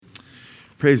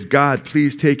Praise God.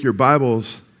 Please take your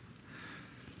Bibles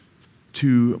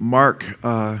to Mark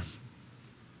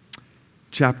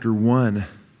chapter 1.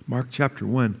 Mark chapter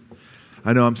 1.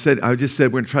 I know I just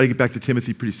said we're going to try to get back to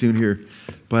Timothy pretty soon here,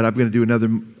 but I'm going to do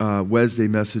another Wednesday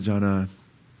message on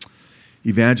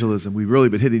evangelism. We've really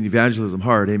been hitting evangelism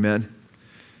hard, amen?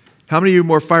 How many of you are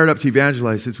more fired up to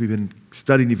evangelize since we've been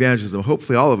studying evangelism?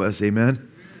 Hopefully all of us,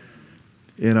 amen?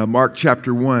 In Mark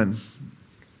chapter 1.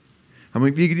 I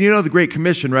mean, you know the Great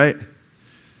Commission, right?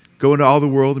 Go into all the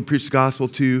world and preach the gospel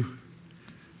to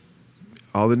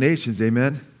all the nations,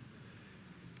 amen?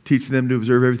 Teaching them to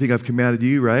observe everything I've commanded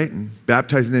you, right? And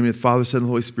baptizing them in the Father, Son, and the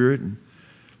Holy Spirit. And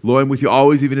lo, I'm with you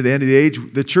always, even to the end of the age.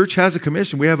 The church has a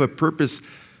commission. We have a purpose.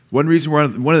 One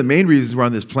of the main reasons we're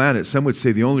on this planet, some would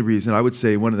say the only reason, I would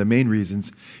say one of the main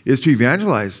reasons, is to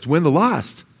evangelize, to win the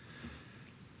lost.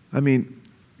 I mean,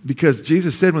 because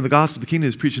Jesus said when the gospel of the kingdom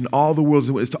is preached in all the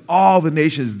world, is to all the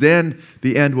nations, then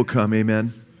the end will come,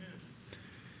 amen?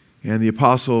 And the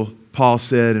apostle Paul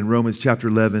said in Romans chapter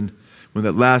 11, when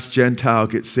that last Gentile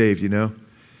gets saved, you know,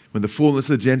 when the fullness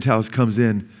of the Gentiles comes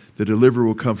in, the deliverer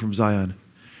will come from Zion.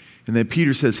 And then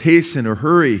Peter says, hasten or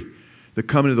hurry the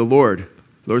coming of the Lord.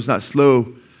 The Lord's not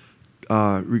slow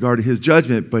regarding his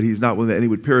judgment, but he's not willing that any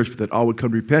would perish, but that all would come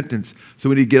to repentance. So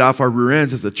we need to get off our rear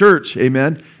ends as a church,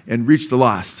 amen, and reach the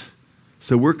lost.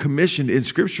 So we're commissioned in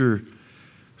Scripture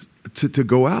to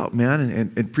go out, man,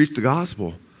 and preach the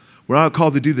gospel. We're not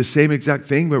called to do the same exact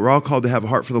thing, but we're all called to have a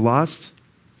heart for the lost,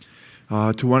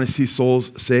 to want to see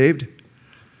souls saved.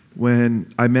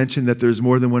 When I mentioned that there's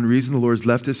more than one reason the Lord's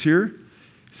left us here,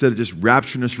 instead of just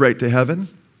rapturing us right to heaven,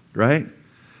 right,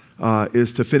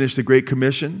 is to finish the Great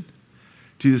Commission.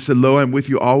 Jesus said, lo, I'm with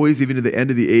you always, even to the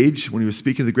end of the age, when he was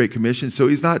speaking of the Great Commission. So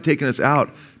he's not taking us out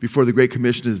before the Great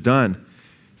Commission is done.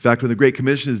 In fact, when the Great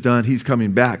Commission is done, he's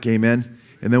coming back, amen?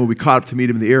 And then we'll be caught up to meet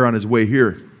him in the air on his way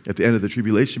here at the end of the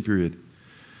tribulation period.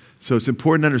 So it's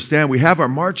important to understand we have our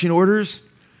marching orders,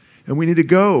 and we need to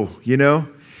go, you know?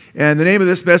 And the name of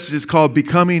this message is called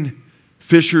Becoming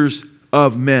Fishers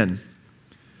of Men.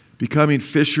 Becoming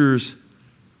Fishers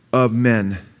of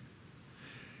Men.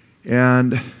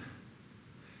 And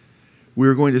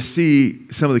we're going to see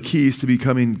some of the keys to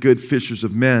becoming good fishers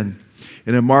of men.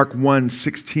 And in Mark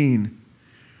 1:16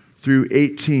 through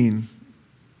 18,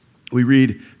 we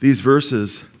read these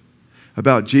verses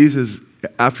about Jesus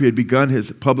after he had begun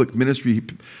his public ministry.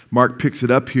 Mark picks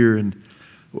it up here,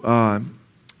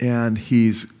 and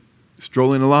he's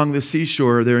strolling along the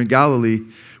seashore there in Galilee,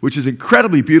 which is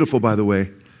incredibly beautiful, by the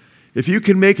way. If you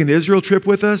can make an Israel trip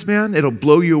with us, man, it'll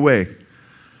blow you away.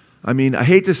 I mean, I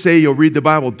hate to say you'll read the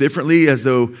Bible differently, as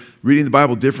though reading the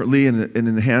Bible differently in an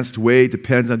enhanced way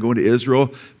depends on going to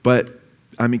Israel. But,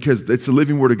 I mean, because it's the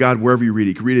living Word of God wherever you read it.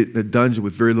 You can read it in a dungeon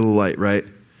with very little light, right?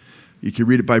 You can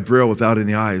read it by Braille without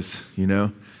any eyes, you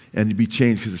know, and you'd be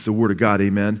changed because it's the Word of God,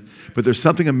 amen? But there's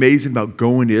something amazing about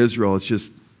going to Israel. It's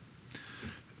just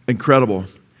incredible.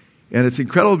 And it's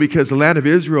incredible because the land of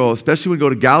Israel, especially when you go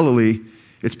to Galilee,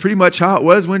 it's pretty much how it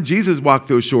was when Jesus walked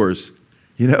those shores.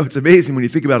 You know, it's amazing when you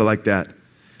think about it like that.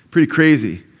 Pretty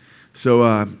crazy. So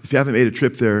if you haven't made a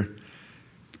trip there,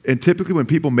 and typically when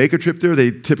people make a trip there,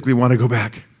 they typically want to go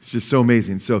back. It's just so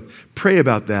amazing. So pray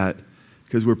about that,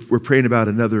 because we're praying about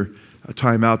another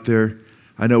time out there.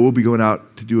 I know we'll be going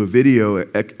out to do a video,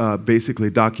 basically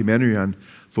a documentary on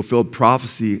fulfilled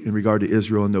prophecy in regard to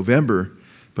Israel in November.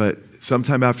 But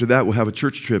sometime after that, we'll have a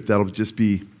church trip that'll just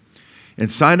be. And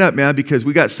sign up, man, because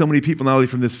we got so many people not only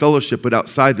from this fellowship, but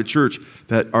outside the church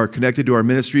that are connected to our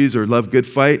ministries or love Good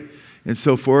Fight and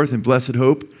so forth, and Blessed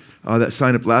Hope. That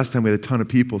signed up last time, we had a ton of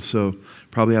people, so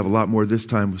probably have a lot more this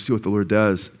time. We'll see what the Lord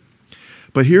does.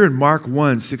 But here in Mark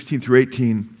 1:16 through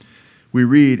 18, we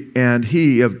read, and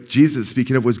he, of Jesus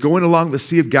speaking of, was going along the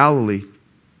Sea of Galilee.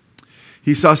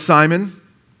 He saw Simon,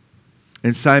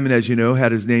 and Simon, as you know,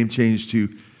 had his name changed to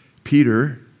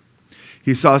Peter.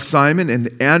 He saw Simon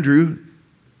and Andrew,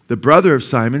 the brother of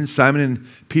Simon. Simon and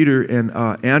Peter and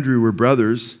Andrew were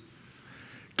brothers,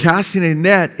 casting a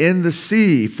net in the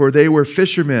sea, for they were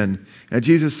fishermen. And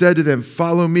Jesus said to them,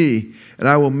 follow me, and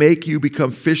I will make you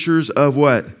become fishers of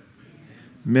what?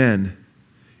 Men.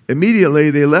 Immediately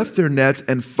they left their nets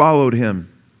and followed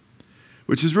him,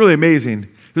 which is really amazing.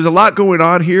 There's a lot going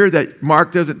on here that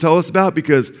Mark doesn't tell us about,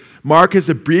 because Mark is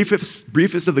the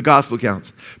briefest of the gospel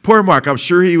accounts. Poor Mark, I'm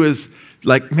sure he was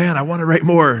like, man, I want to write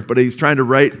more, but he's trying to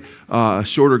write a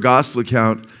shorter gospel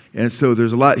account. And so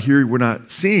there's a lot here we're not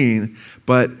seeing,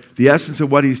 but the essence of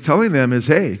what he's telling them is,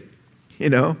 hey, you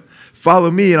know,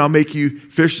 follow me and I'll make you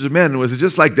fishers of men. And was it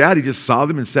just like that? He just saw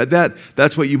them and said that?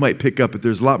 That's what you might pick up, but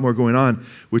there's a lot more going on,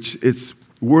 which it's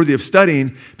worthy of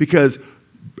studying, because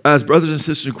as brothers and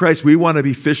sisters in Christ, we want to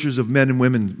be fishers of men and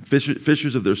women,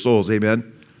 fishers of their souls.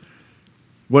 Amen.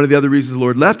 One of the other reasons the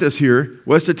Lord left us here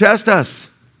was to test us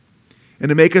and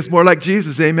to make us more like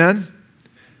Jesus. Amen.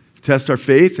 To test our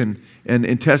faith and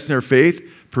in testing our faith,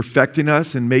 perfecting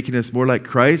us and making us more like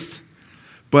Christ.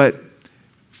 But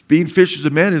being fishers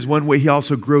of men is one way he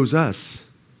also grows us.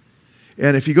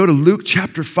 And if you go to Luke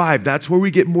chapter 5, that's where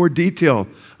we get more detail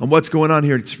on what's going on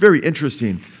here. It's a very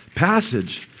interesting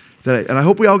passage. And I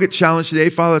hope we all get challenged today.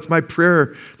 Father, it's my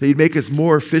prayer that you'd make us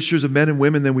more fishers of men and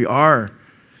women than we are.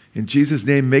 In Jesus'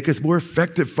 name, make us more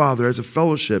effective, Father, as a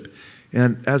fellowship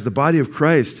and as the body of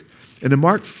Christ. And in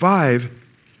Mark 5,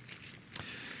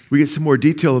 we get some more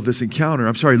detail of this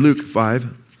encounter. Luke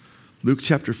 5. Luke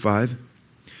chapter 5. And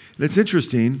it's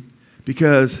interesting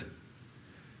because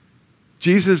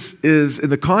Jesus is, in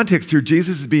the context here,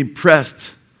 Jesus is being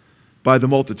pressed by the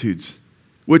multitudes,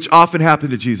 which often happened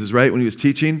to Jesus, right? When he was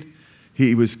teaching,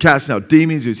 he was casting out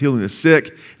demons, he was healing the sick.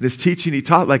 In his teaching, he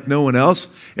taught like no one else.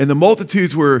 And the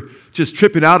multitudes were just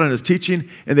tripping out on his teaching,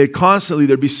 and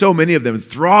there'd be so many of them,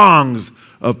 throngs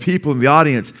of people in the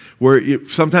audience, where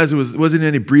sometimes wasn't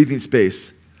any breathing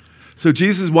space. So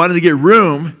Jesus wanted to get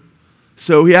room,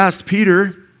 so he asked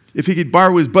Peter if he could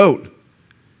borrow his boat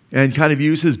and kind of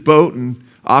use his boat and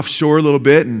offshore a little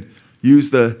bit and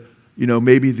use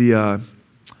maybe the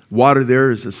water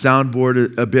there as a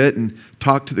soundboard a bit and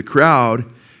talk to the crowd.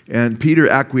 And Peter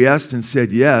acquiesced and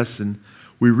said yes. And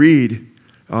we read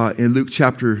in Luke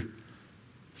chapter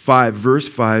 5, verse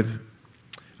 5,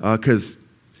 because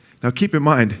now keep in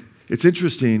mind, it's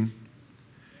interesting.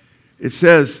 It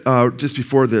says, just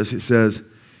before this, it says,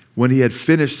 when he had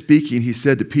finished speaking, he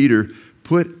said to Peter,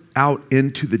 "Put out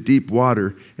into the deep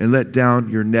water and let down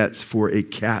your nets for a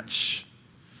catch."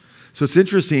 So it's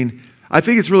interesting. I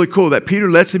think it's really cool that Peter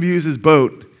lets him use his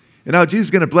boat, and now Jesus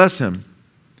is going to bless him.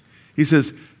 He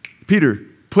says, "Peter,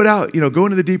 put out, go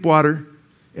into the deep water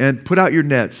and put out your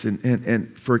nets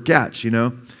and for a catch,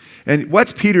 And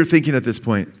what's Peter thinking at this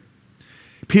point?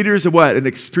 Peter is an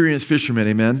experienced fisherman,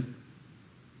 amen?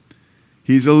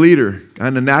 He's a leader,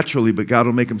 kind of naturally, but God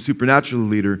will make him supernaturally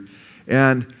leader.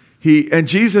 And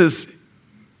Jesus,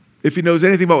 if he knows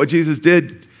anything about what Jesus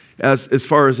did as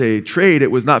far as a trade,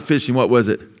 it was not fishing. What was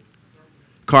it?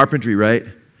 Carpentry, right?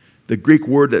 The Greek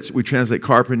word that we translate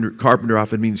carpenter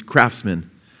often means craftsman.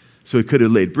 So he could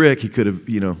have laid brick, he could have,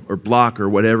 or block or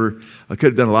whatever. I could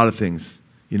have done a lot of things,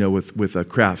 with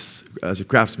crafts, as a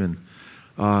craftsman.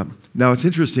 Now it's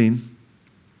interesting,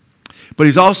 but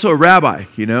he's also a rabbi,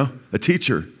 a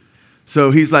teacher.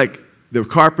 So he's like the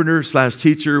carpenter /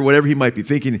 teacher, whatever he might be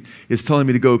thinking, is telling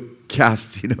me to go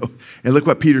cast, And look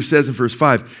what Peter says in verse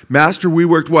 5. "Master, we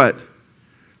worked what?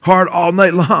 Hard all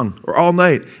night long," or all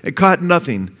night, "and caught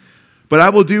nothing. But I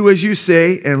will do as you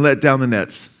say and let down the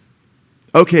nets."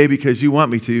 Okay, because you want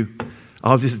me to,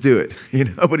 I'll just do it.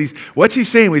 But what's he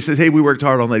saying when he says, "Hey, we worked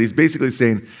hard all night"? He's basically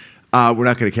saying, we're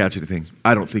not going to catch anything.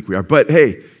 I don't think we are. But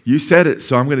hey, you said it,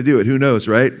 so I'm going to do it. Who knows,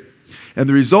 right? And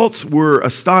the results were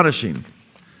astonishing.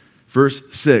 Verse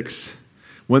 6.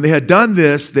 "When they had done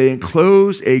this, they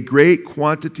enclosed a great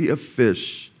quantity of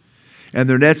fish, and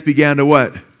their nets began to"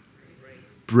 what?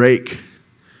 Break.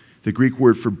 The Greek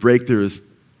word for break there is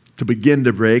to begin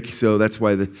to break. So that's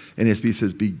why the NASB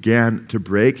says began to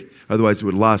break. Otherwise, it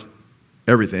would have lost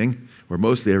everything, or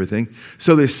mostly everything.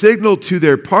 "So they signaled to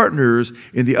their partners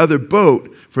in the other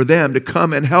boat for them to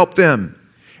come and help them.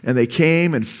 And they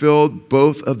came and filled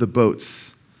both of the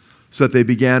boats, so that they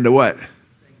began to" what?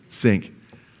 Sink.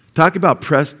 Talk about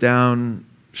pressed down,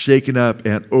 shaken up,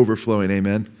 and overflowing.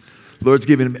 Amen. The Lord's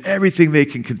given them everything they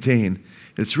can contain.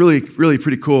 It's really, really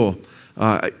pretty cool.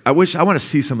 I want to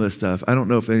see some of this stuff. I don't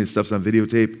know if any of this stuff's on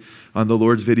videotape, on the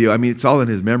Lord's video. I mean, it's all in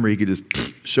his memory. He could just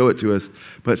show it to us.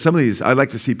 But some of these, I'd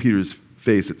like to see Peter's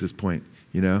face at this point,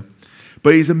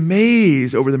 But he's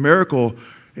amazed over the miracle,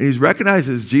 and he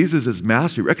recognizes Jesus as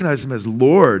master. He recognizes him as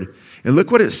Lord. And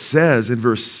look what it says in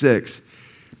verse 6.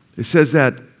 It says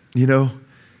that,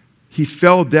 he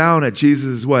fell down at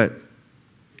Jesus' what?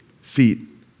 Feet.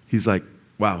 He's like,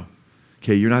 wow.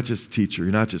 Okay, you're not just a teacher.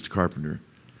 You're not just a carpenter.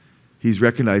 He's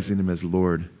recognizing him as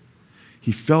Lord.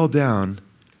 He fell down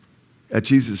at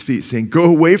Jesus' feet saying, "Go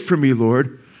away from me,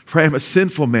 Lord, for I am a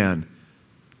sinful man."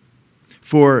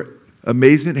 For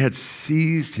amazement had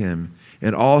seized him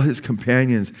and all his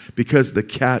companions because of the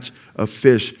catch of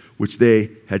fish which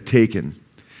they had taken.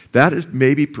 That is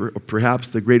maybe perhaps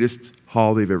the greatest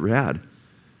haul they've ever had.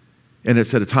 And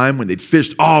it's at a time when they'd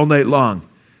fished all night long.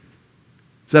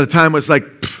 It's at a time when it's like,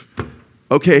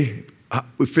 okay,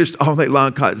 we fished all night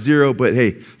long, caught zero, but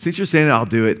hey, since you're saying it, I'll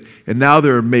do it. And now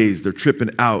they're amazed. They're tripping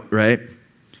out, right?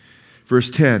 Verse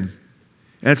 10,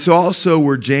 And so also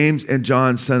were James and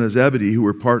John, son of Zebedee, who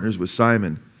were partners with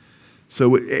Simon.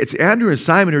 So it's Andrew and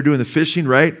Simon who are doing the fishing,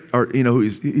 right? Or, who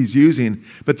he's using.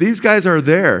 But these guys are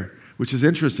there, which is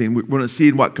interesting. We're going to see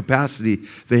in what capacity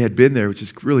they had been there, which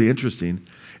is really interesting.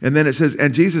 And then it says,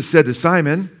 and Jesus said to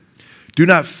Simon, do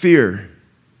not fear.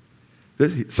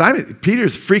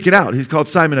 Peter's freaking out. He's called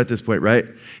Simon at this point, right?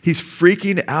 He's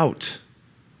freaking out.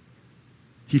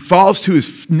 He falls to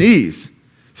his knees. He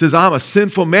says, I'm a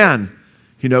sinful man.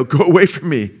 Go away from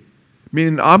me.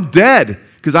 Meaning I'm dead.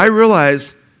 Because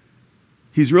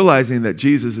he's realizing that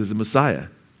Jesus is the Messiah.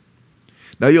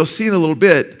 Now you'll see in a little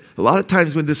bit, a lot of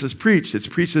times when this is preached, it's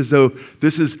preached as though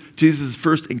this is Jesus'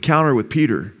 first encounter with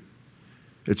Peter.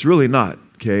 It's really not,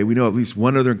 okay? We know at least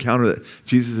one other encounter that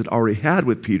Jesus had already had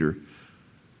with Peter.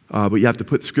 But you have to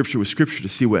put scripture with scripture to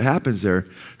see what happens there.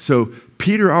 So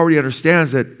Peter already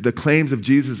understands that the claims of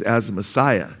Jesus as the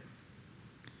Messiah.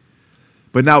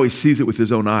 But now he sees it with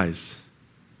his own eyes.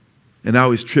 And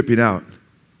now he's tripping out.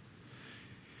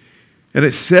 And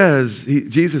it says,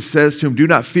 Jesus says to him, do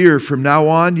not fear. From now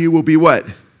on you will be what?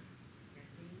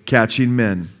 Catching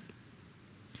men.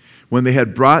 When they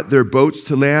had brought their boats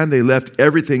to land, they left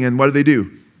everything. And what did they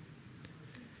do?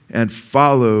 And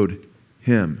followed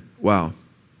him. Wow.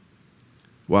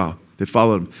 They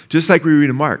followed him. Just like we read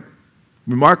in Mark.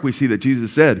 In Mark, we see that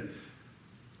Jesus said,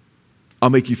 I'll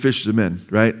make you fishers of men,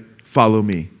 right? Follow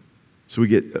me. So we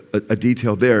get a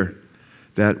detail there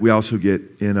that we also get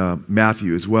in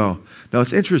Matthew as well. Now,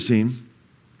 it's interesting.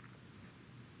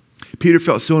 Peter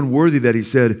felt so unworthy that he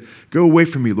said, go away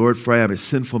from me, Lord, for I am a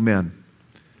sinful man.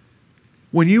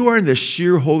 When you are in the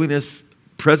sheer holiness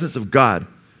presence of God,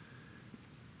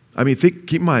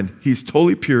 keep in mind, he's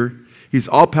totally pure. He's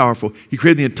all-powerful. He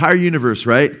created the entire universe,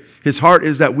 right? His heart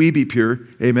is that we be pure.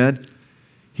 Amen.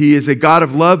 He is a God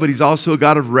of love, but he's also a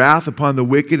God of wrath upon the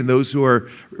wicked and those who are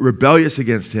rebellious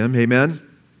against him. Amen.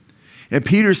 And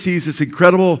Peter sees this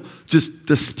incredible just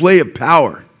display of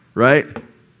power, right?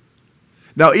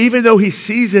 Now, even though he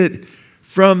sees it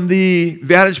from the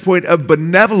vantage point of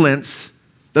benevolence,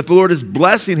 that the Lord is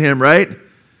blessing him, right?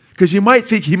 Because you might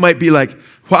think he might be like,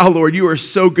 wow, Lord, you are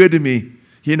so good to me,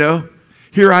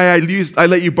 Here I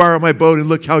let you borrow my boat and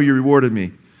look how you rewarded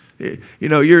me.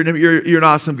 You're an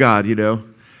awesome God,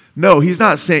 No, he's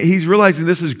not saying, he's realizing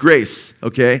this is grace,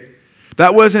 okay?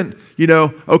 That wasn't,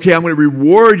 okay, I'm going to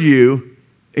reward you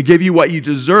and give you what you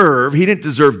deserve. He didn't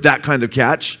deserve that kind of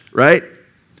catch, right?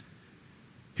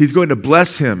 He's going to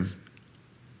bless him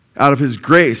out of his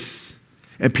grace.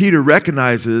 And Peter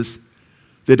recognizes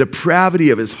the depravity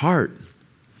of his heart,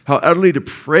 how utterly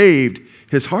depraved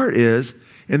his heart is,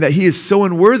 and that he is so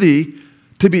unworthy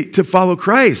to follow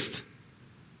Christ.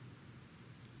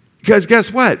 Because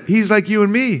guess what? He's like you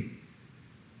and me.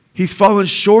 He's fallen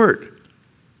short.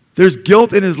 There's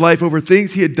guilt in his life over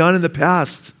things he had done in the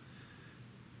past.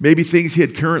 Maybe things he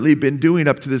had currently been doing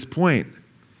up to this point.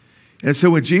 And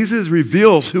so when Jesus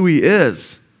reveals who he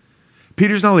is,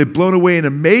 Peter's not only blown away in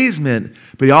amazement,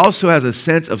 but he also has a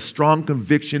sense of strong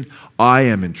conviction. I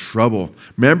am in trouble.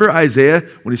 Remember Isaiah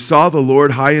when he saw the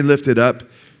Lord high and lifted up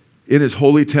in his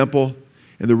holy temple,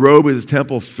 and the robe of his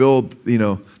temple filled,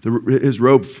 his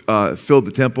robe filled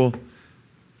the temple.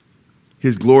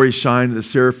 His glory shined, and the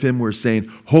seraphim were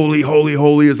saying, holy, holy,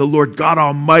 holy is the Lord God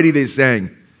Almighty, they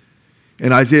sang.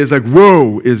 And Isaiah's like,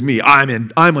 woe is me. I'm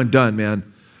undone,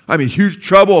 man. I'm in huge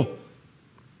trouble.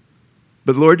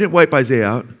 But the Lord didn't wipe Isaiah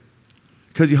out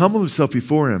because he humbled himself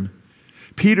before him.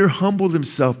 Peter humbled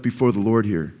himself before the Lord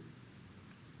here.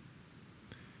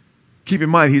 Keep in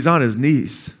mind, he's on his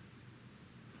knees.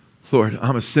 Lord,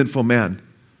 I'm a sinful man.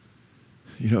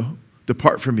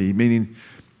 Depart from me, meaning,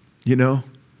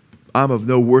 I'm of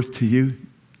no worth to you.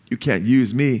 You can't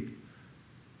use me.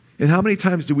 And how many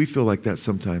times do we feel like that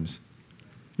sometimes?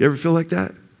 You ever feel like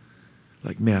that?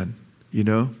 Like, man,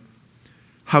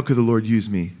 how could the Lord use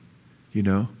me?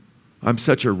 I'm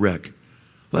such a wreck.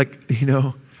 Like,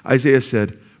 Isaiah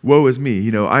said, woe is me.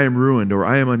 I am ruined or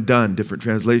I am undone, different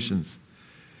translations.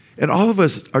 And all of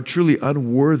us are truly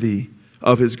unworthy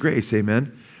of his grace,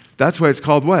 amen? That's why it's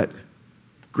called what?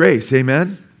 Grace,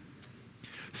 amen?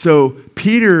 So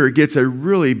Peter gets a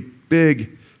really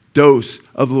big dose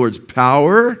of the Lord's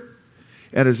power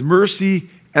and his mercy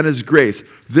and his grace.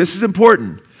 This is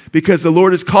important because the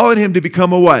Lord is calling him to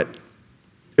become a what?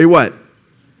 A what?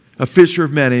 A fisher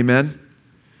of men, amen?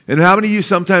 And how many of you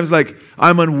sometimes like,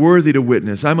 I'm unworthy to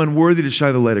witness. I'm unworthy to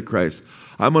shine the light of Christ.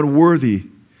 I'm unworthy.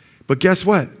 But guess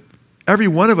what? Every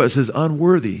one of us is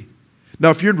unworthy. Now,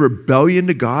 if you're in rebellion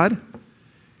to God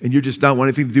and you're just not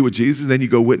wanting anything to do with Jesus, then you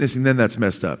go witnessing, then that's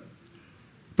messed up.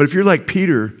 But if you're like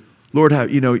Peter, Lord,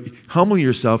 humble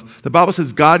yourself. The Bible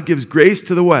says God gives grace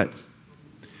to the what?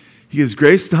 He gives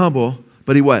grace to the humble,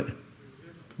 but he what?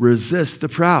 Resists the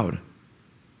proud.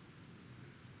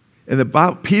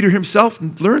 And Peter himself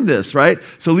learned this, right?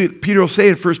 So Peter will say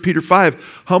in 1 Peter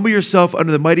 5, humble yourself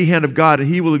under the mighty hand of God, and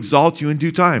he will exalt you in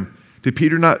due time. Did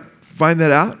Peter not find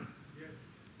that out? Yes.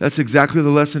 That's exactly the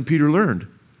lesson Peter learned.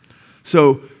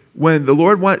 So when the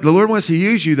Lord wants to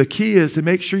use you, the key is to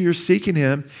make sure you're seeking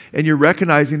him and you're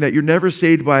recognizing that you're never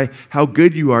saved by how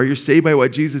good you are. You're saved by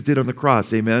what Jesus did on the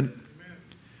cross. Amen?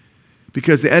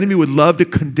 Because the enemy would love to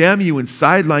condemn you and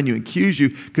sideline you and accuse you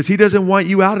because he doesn't want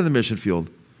you out in the mission field.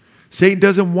 Satan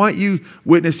doesn't want you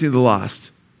witnessing the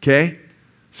lost, okay?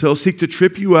 So he'll seek to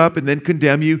trip you up and then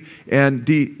condemn you and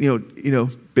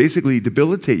basically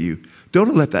debilitate you.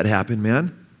 Don't let that happen,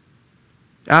 man.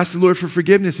 Ask the Lord for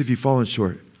forgiveness if you've fallen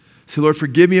short. Say, Lord,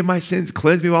 forgive me of my sins.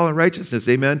 Cleanse me of all unrighteousness,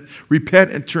 amen?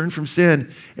 Repent and turn from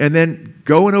sin and then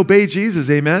go and obey Jesus,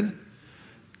 amen?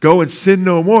 Go and sin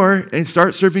no more and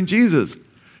start serving Jesus.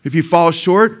 If you fall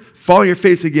short, fall on your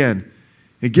face again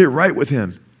and get right with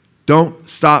him. Don't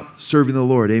stop serving the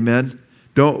Lord, amen?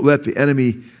 Don't let the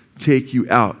enemy take you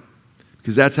out.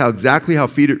 Because that's exactly how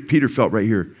Peter felt right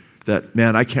here. That,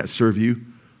 man, I can't serve you.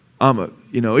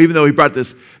 Even though he brought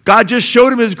this, God just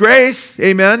showed him his grace,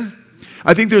 amen?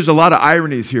 I think there's a lot of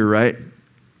ironies here, right?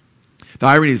 The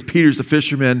irony is Peter's the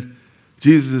fisherman.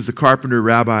 Jesus is the carpenter,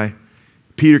 rabbi.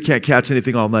 Peter can't catch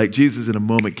anything all night. Jesus in a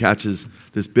moment catches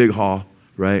this big haul,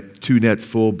 right? 2 nets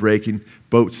full, breaking,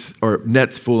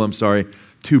 nets full,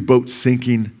 2 boats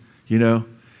sinking,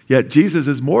 Yet Jesus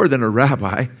is more than a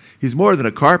rabbi. He's more than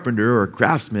a carpenter or a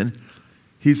craftsman.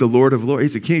 He's the Lord of Lords.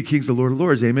 He's the King of Kings, the Lord of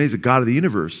Lords. Amen. He's the God of the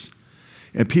universe.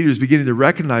 And Peter's beginning to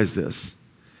recognize this.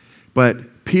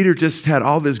 But Peter just had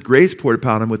all this grace poured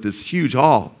upon him with this huge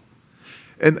haul.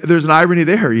 And there's an irony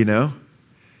there,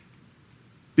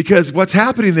 Because what's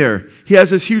happening there? He has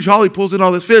this huge haul. He pulls in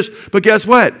all this fish. But guess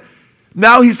what?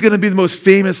 Now he's going to be the most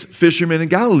famous fisherman in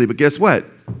Galilee. But guess what?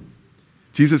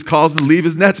 Jesus calls him to leave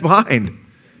his nets behind.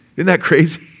 Isn't that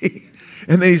crazy?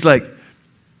 And then he's like,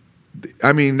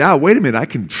 now, wait a minute. I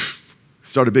can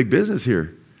start a big business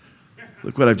here.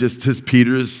 Look what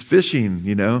Peter's fishing,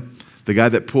 the guy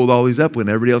that pulled all these up when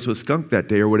everybody else was skunked that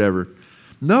day or whatever.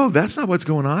 No, that's not what's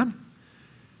going on.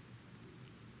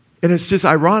 And it's just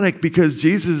ironic because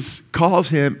Jesus calls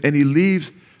him and he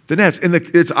leaves the nets. And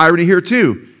it's irony here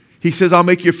too. He says, I'll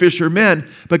make you a fisher of men.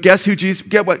 But guess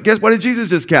what did Jesus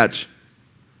just catch?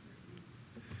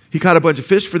 He caught a bunch of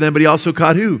fish for them, but he also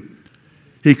caught who?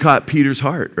 He caught Peter's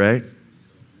heart, right?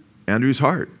 Andrew's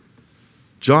heart.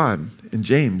 John and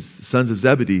James, the sons of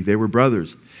Zebedee, they were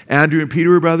brothers. Andrew and Peter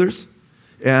were brothers.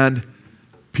 And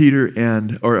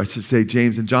James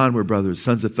and John were brothers,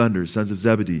 sons of thunder, sons of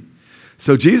Zebedee.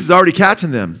 So Jesus is already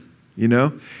catching them,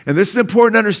 And this is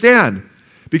important to understand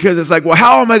because it's like, well,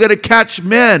 how am I going to catch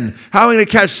men? How am I going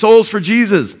to catch souls for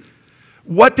Jesus?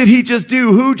 What did he just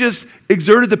do? Who just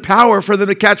exerted the power for them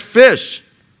to catch fish?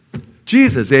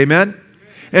 Jesus, amen?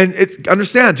 And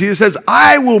understand, Jesus says,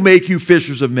 I will make you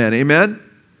fishers of men, amen?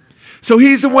 So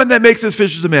he's the one that makes us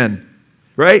fishers of men,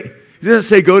 right? He doesn't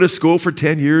say go to school for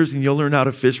 10 years and you'll learn how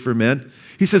to fish for men.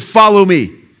 He says, follow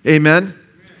me, amen?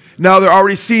 Now they're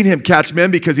already seeing him catch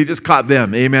men because he just caught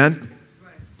them, amen?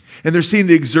 And they're seeing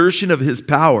the exertion of his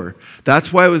power.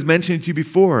 That's why I was mentioning to you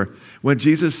before, when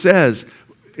Jesus says,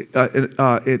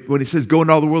 when he says, go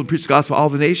into all the world and preach the gospel to all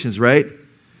the nations, right?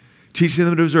 Teaching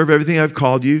them to observe everything I've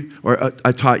called you, or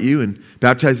I taught you, and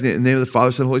baptizing in the name of the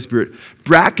Father, Son, and Holy Spirit.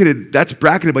 That's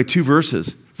bracketed by 2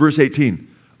 verses. Verse 18.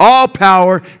 All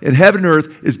power in heaven and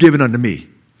earth is given unto me.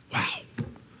 Wow.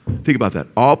 Think about that.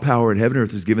 All power in heaven and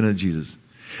earth is given unto Jesus.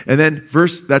 And then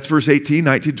that's verse 18.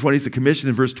 19, 20 is the commission.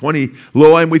 In verse 20,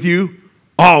 lo, I'm with you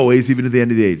always, even to the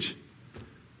end of the age.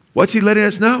 What's he letting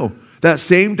us know? That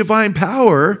same divine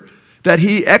power that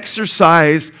he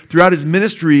exercised throughout his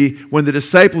ministry when the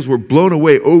disciples were blown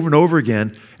away over and over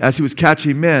again as he was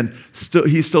catching men,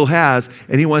 he still has,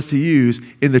 and he wants to use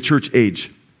in the church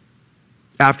age.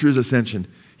 After his ascension,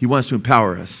 he wants to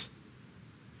empower us.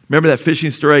 Remember that fishing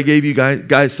story I gave you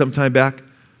guys some time back?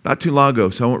 Not too long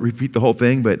ago, so I won't repeat the whole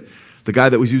thing, but the guy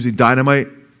that was using dynamite,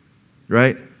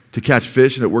 right, to catch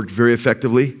fish, and it worked very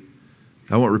effectively.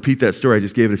 I won't repeat that story. I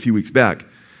just gave it a few weeks back.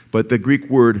 But the Greek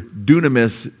word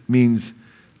dunamis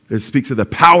it speaks of the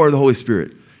power of the Holy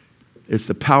Spirit. It's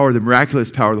the power, the miraculous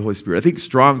power of the Holy Spirit. I think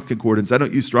Strong's Concordance, I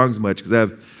don't use Strong's much because I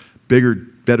have bigger,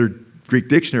 better Greek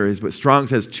dictionaries, but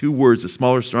Strong's has 2 words, the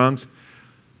smaller Strong's,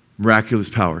 miraculous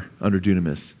power under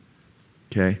dunamis.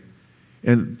 Okay?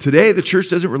 And today the church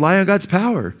doesn't rely on God's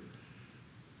power.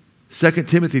 2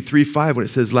 Timothy 3:5, when it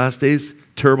says last days,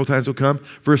 Terrible times will come.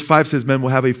 Verse 5 says, men will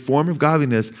have a form of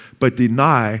godliness, but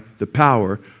deny the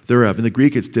power thereof. In the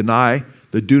Greek, it's deny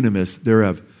the dunamis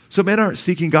thereof. So men aren't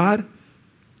seeking God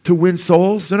to win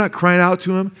souls. They're not crying out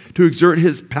to him to exert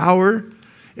his power.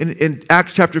 In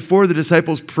Acts chapter 4, the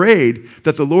disciples prayed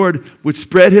that the Lord would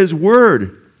spread his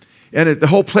word. And the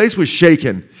whole place was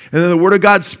shaken. And then the word of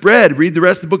God spread. Read the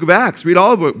rest of the book of Acts. Read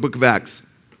all the book of Acts.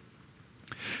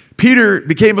 Peter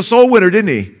became a soul winner, didn't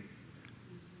he?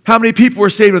 How many people were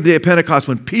saved on the day of Pentecost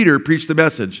when Peter preached the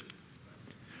message?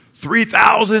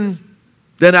 3,000.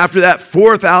 Then after that,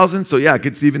 4,000. So yeah, it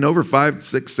gets even over 5,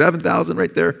 6, 7,000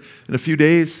 right there in a few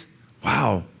days.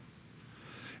 Wow.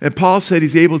 And Paul said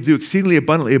he's able to do exceedingly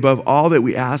abundantly above all that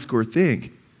we ask or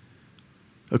think,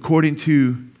 according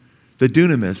to the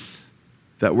dunamis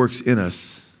that works in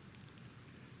us.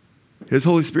 His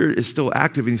Holy Spirit is still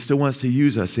active and he still wants to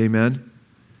use us. Amen.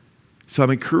 So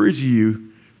I'm encouraging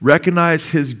you, recognize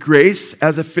his grace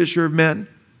as a fisher of men.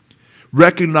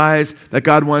 Recognize that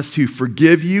God wants to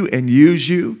forgive you and use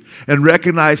you, and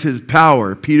recognize his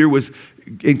power. Peter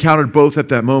encountered both at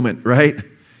that moment, right?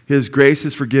 His grace,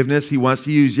 his forgiveness. He wants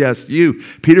to use, yes, you.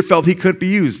 Peter felt he couldn't be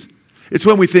used. It's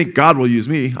when we think God will use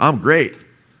me. I'm great.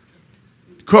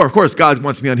 Of course, God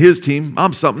wants me on his team.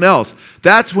 I'm something else.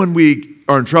 That's when we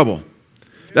are in trouble.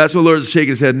 That's when the Lord is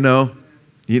shaking his head. No,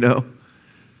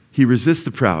 he resists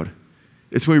the proud.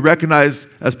 It's when we recognize,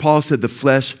 as Paul said, the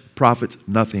flesh profits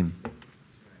nothing.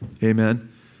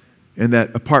 Amen. And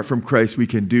that apart from Christ, we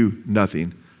can do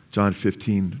nothing. John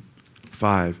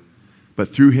 15:5.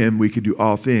 But through him, we can do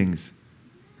all things.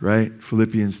 Right?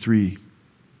 Philippians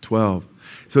 3:12.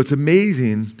 So it's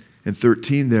amazing in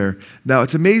 13 there. Now,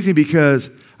 it's amazing because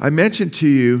I mentioned to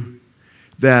you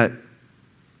that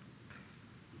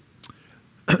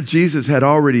Jesus had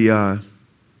already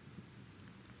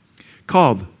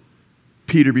called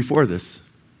Peter before this.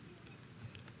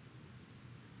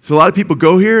 So a lot of people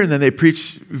go here and then they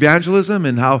preach evangelism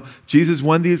and how Jesus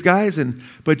won these guys.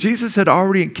 But Jesus had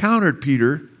already encountered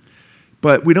Peter,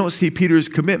 but we don't see Peter's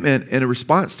commitment in a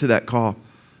response to that call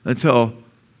until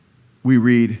we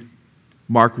read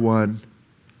Mark 1,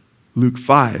 Luke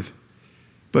 5.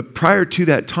 But prior to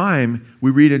that time,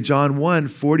 we read in John 1,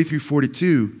 40 through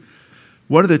 42,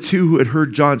 one of the two who had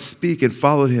heard John speak and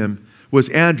followed him was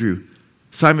Andrew,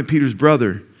 Simon Peter's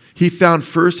brother. He found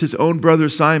first his own brother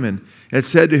Simon and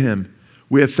said to him,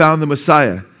 we have found the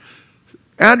Messiah.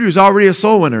 Andrew's already a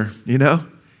soul winner,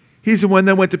 He's the one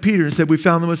that went to Peter and said, we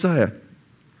found the Messiah.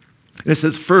 And it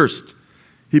says first,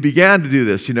 he began to do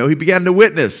this, He began to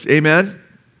witness, amen?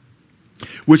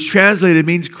 Which translated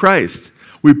means Christ.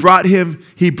 He brought him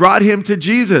to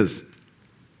Jesus.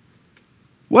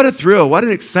 What a thrill, what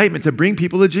an excitement to bring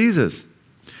people to Jesus.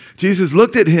 Jesus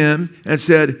looked at him and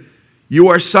said, you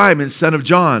are Simon, son of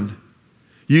John.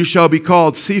 You shall be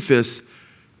called Cephas,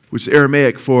 which is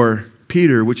Aramaic for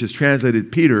Peter, which is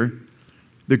translated Peter.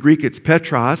 The Greek, it's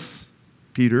Petros,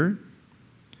 Peter,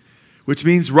 which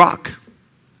means rock.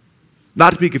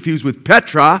 Not to be confused with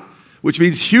Petra, which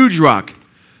means huge rock.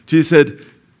 Jesus said,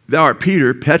 thou art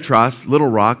Peter, Petros, little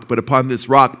rock, but upon this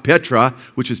rock, Petra,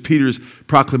 which is Peter's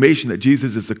proclamation that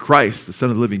Jesus is the Christ, the Son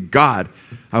of the living God,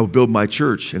 I will build my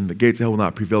church, and the gates of hell will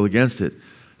not prevail against it.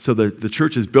 So the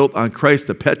church is built on Christ,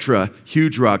 the Petra,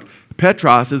 huge rock.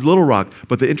 Petros is little rock.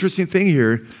 But the interesting thing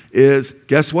here is,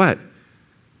 guess what?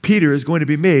 Peter is going to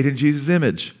be made in Jesus'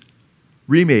 image.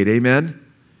 Remade, amen?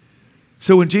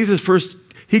 So when Jesus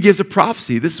he gives a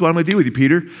prophecy. This is what I'm going to do with you,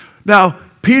 Peter. Now,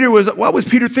 what was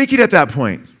Peter thinking at that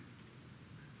point?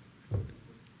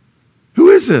 Who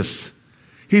is this?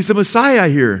 He's the Messiah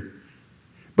here.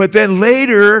 But then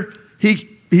later,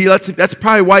 that's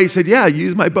probably why he said, yeah,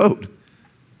 use my boat.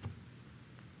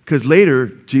 Because later,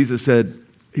 Jesus said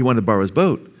he wanted to borrow his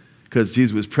boat because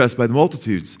Jesus was pressed by the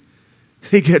multitudes.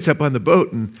 He gets up on the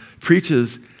boat and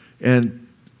preaches, and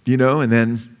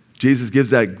then Jesus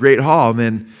gives that great haul, and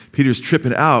then Peter's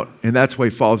tripping out, and that's why he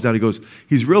falls down.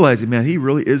 He's realizing, man, he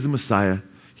really is the Messiah,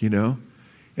 and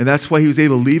that's why he was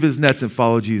able to leave his nets and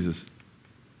follow Jesus.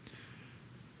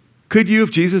 Could you,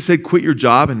 if Jesus said, quit your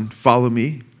job and follow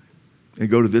me and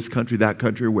go to this country, that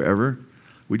country, or wherever,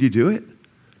 would you do it?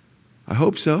 I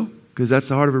hope so, because that's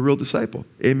the heart of a real disciple.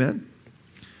 Amen?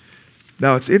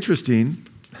 Now, it's interesting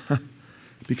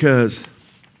because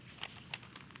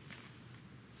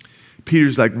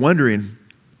Peter's like wondering,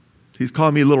 he's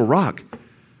calling me a little rock.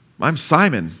 I'm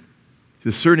Simon.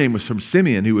 His surname was from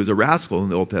Simeon, who was a rascal in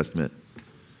the Old Testament.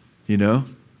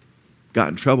 Got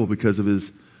in trouble because of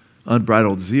his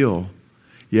unbridled zeal.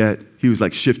 Yet he was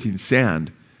like shifting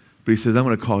sand. But he says, I'm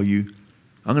going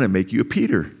to make you a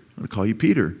Peter. I'm going to call you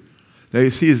Peter. Now you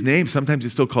see his name, sometimes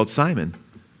he's still called Simon.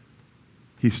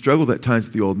 He struggled at times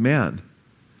with the old man.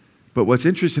 But what's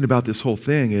interesting about this whole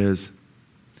thing is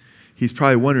he's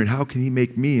probably wondering, how can he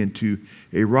make me into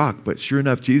a rock? But sure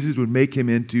enough, Jesus would make him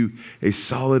into a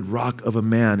solid rock of a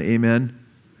man. Amen?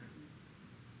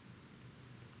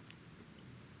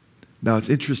 Now, it's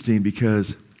interesting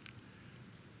because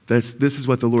this is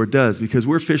what the Lord does, because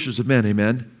we're fishers of men.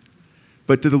 Amen?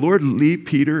 But did the Lord leave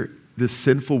Peter, this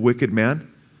sinful, wicked man?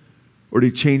 Or did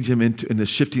he change him in the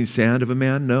shifting sand of a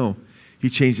man? No. He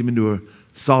changed him into a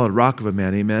solid rock of a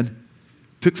man. Amen?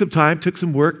 Took some time, took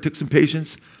some work, took some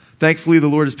patience. Thankfully, the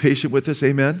Lord is patient with us.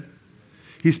 Amen?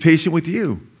 He's patient with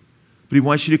you. But he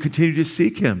wants you to continue to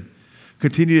seek him.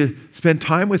 Continue to spend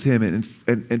time with him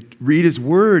and read his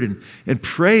word and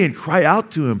pray and cry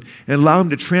out to him and allow him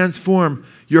to transform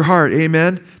your heart.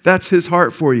 Amen? That's his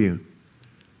heart for you.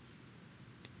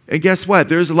 And guess what?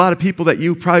 There's a lot of people that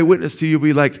you probably witness to. You'll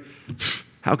be like,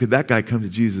 how could that guy come to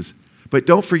Jesus? But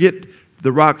don't forget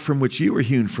the rock from which you were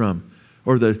hewn from,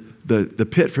 or the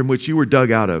pit from which you were dug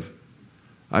out of.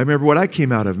 I remember what I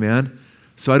came out of, man.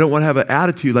 So I don't want to have an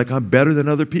attitude like I'm better than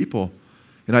other people.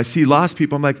 And I see lost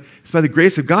people, I'm like, it's by the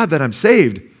grace of God that I'm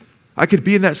saved. I could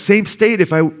be in that same state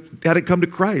if I hadn't come to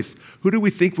Christ. Who do we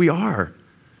think we are?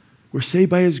 We're saved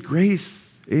by his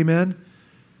grace. Amen?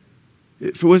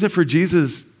 If it wasn't for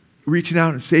Jesus reaching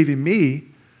out and saving me,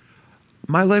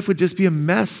 my life would just be a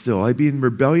mess still. I'd be in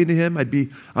rebellion to him. I'd be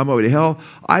on my way to hell.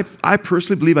 I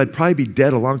personally believe I'd probably be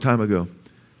dead a long time ago.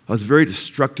 I was a very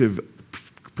destructive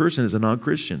person as a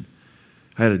non-Christian.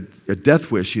 I had a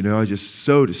death wish, I was just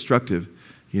so destructive,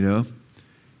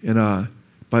 And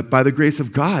but by the grace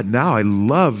of God, now I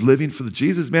love living for the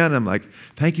Jesus, man. I'm like,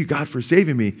 thank you, God, for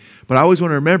saving me. But I always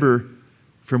want to remember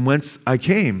from whence I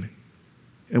came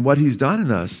and what he's done in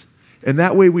us. And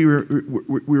that way we're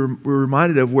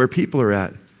reminded of where people are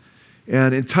at.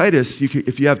 And in Titus,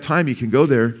 if you have time, you can go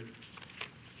there.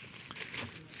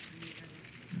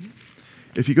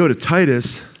 If you go to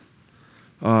Titus,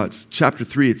 it's chapter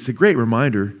 3. It's a great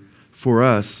reminder for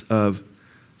us of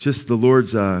just the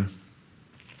Lord's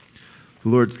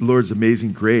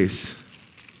amazing grace.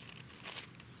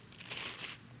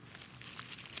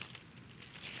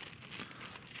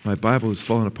 My Bible is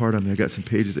falling apart on me. I got some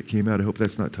pages that came out. I hope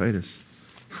that's not Titus.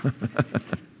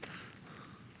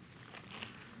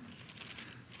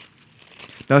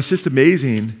 Now, it's just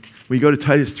amazing. When you go to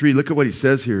Titus 3, look at what he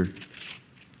says here.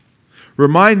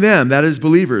 Remind them, that is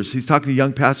believers, he's talking to a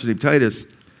young pastor named Titus,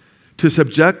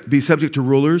 to be subject to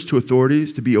rulers, to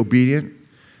authorities, to be obedient,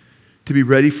 to be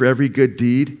ready for every good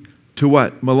deed, to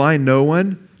what? Malign no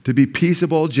one, to be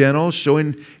peaceable, gentle,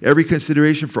 showing every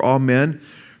consideration for all men.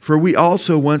 For we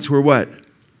also once were what?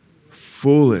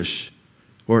 Foolish,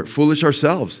 or foolish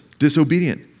ourselves,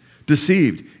 disobedient,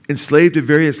 deceived, enslaved to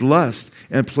various lusts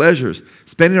and pleasures,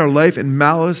 spending our life in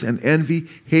malice and envy,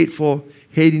 hateful,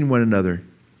 hating one another.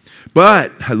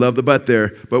 But, I love the but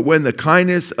there, but when the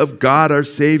kindness of God our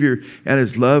Savior and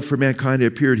his love for mankind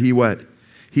appeared, he what?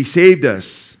 He saved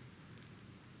us.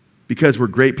 Because we're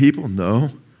great people?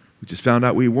 No, we just found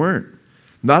out we weren't.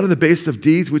 Not on the basis of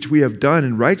deeds which we have done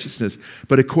in righteousness,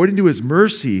 but according to his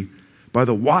mercy, by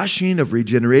the washing of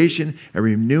regeneration and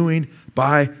renewing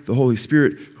by the Holy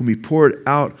Spirit, whom he poured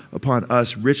out upon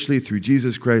us richly through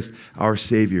Jesus Christ, our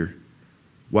Savior.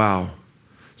 Wow.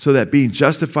 So that being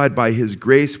justified by his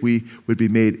grace, we would be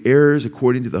made heirs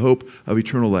according to the hope of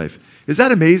eternal life. Is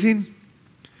that amazing?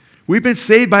 We've been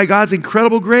saved by God's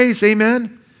incredible grace,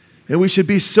 amen? And we should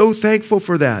be so thankful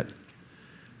for that.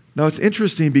 Now, it's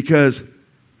interesting because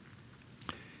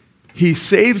he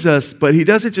saves us, but he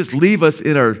doesn't just leave us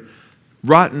in our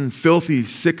rotten, filthy,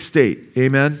 sick state.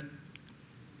 Amen?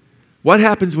 What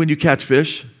happens when you catch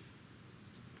fish?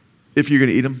 If you're going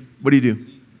to eat them, what do?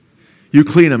 You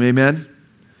clean them. Amen?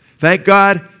 Thank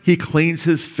God he cleans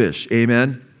his fish.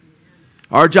 Amen?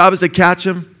 Our job is to catch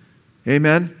them.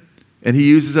 Amen? And he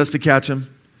uses us to catch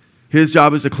them. His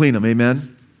job is to clean them.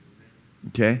 Amen?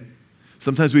 Okay?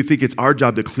 Sometimes we think it's our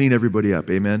job to clean everybody up.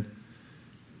 Amen?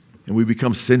 And we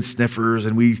become sin sniffers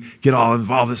and we get all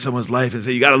involved in someone's life and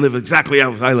say, you got to live exactly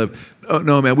how I live. Oh,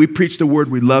 no, man. We preach the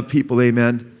word. We love people.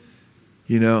 Amen.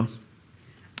 And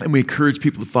we encourage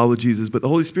people to follow Jesus. But the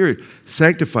Holy Spirit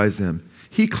sanctifies them.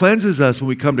 He cleanses us when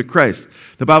we come to Christ.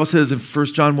 The Bible says in 1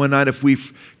 John 1:9, if we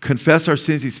confess our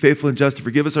sins, he's faithful and just to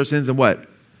forgive us our sins and what?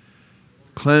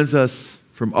 Cleanse us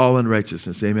from all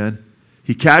unrighteousness. Amen.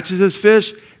 He catches his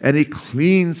fish and he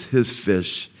cleans his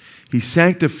fish. He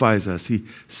sanctifies us. He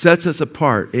sets us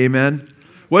apart. Amen?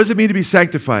 What does it mean to be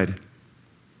sanctified?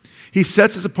 He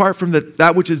sets us apart from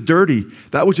that which is dirty,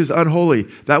 that which is unholy,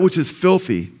 that which is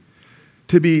filthy.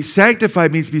 To be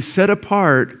sanctified means to be set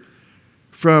apart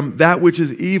from that which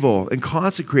is evil and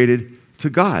consecrated to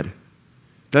God.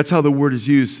 That's how the word is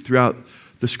used throughout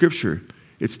the scripture.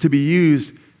 It's to be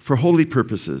used for holy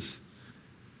purposes.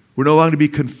 We're no longer to be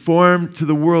conformed to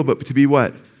the world, but to be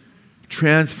what?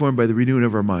 Transformed by the renewing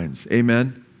of our minds.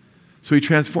 Amen? So he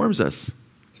transforms us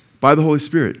by the Holy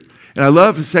Spirit. And I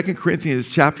love 2 Corinthians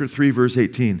chapter 3, verse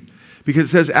 18, because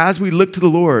it says, as we look to the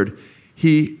Lord,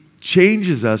 he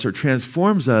changes us or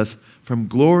transforms us from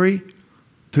glory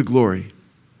to glory.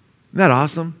 Isn't that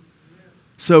awesome?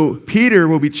 So Peter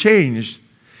will be changed.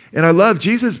 And I love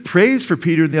Jesus prays for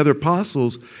Peter and the other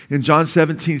apostles in John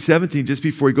 17, just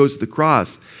before he goes to the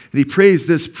cross. And he prays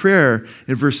this prayer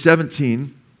in verse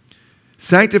 17,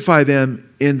 sanctify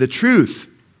them in the truth.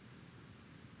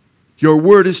 Your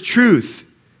word is truth.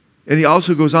 And he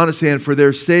also goes on to say, and for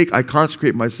their sake I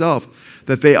consecrate myself,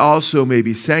 that they also may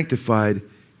be sanctified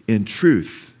in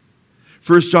truth.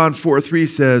 1 John 4:3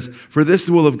 says, for this is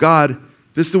the will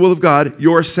of God,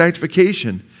 your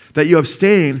sanctification, that you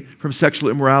abstain from sexual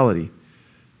immorality.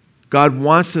 God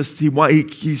wants us,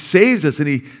 he saves us and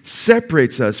he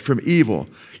separates us from evil.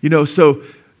 So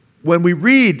when we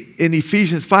read in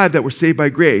Ephesians 5 that we're saved by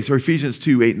grace, or Ephesians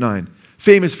 2, 8, 9,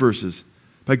 famous verses,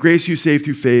 by grace you saved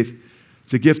through faith.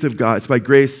 It's a gift of God. It's by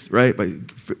grace, right?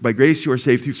 By grace you are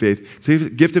saved through faith. It's a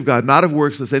gift of God, not of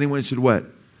works, lest anyone should what?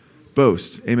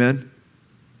 Boast. Amen?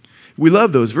 We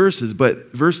love those verses,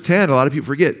 but verse 10, a lot of people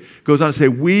forget, goes on to say,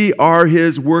 we are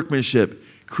his workmanship,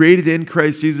 created in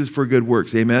Christ Jesus for good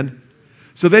works. Amen?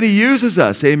 So then he uses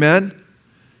us. Amen?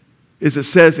 As it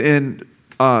says in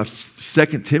 2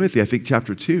 Timothy, I think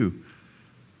chapter 2,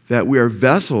 that we are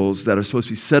vessels that are supposed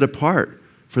to be set apart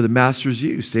for the master's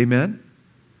use. Amen?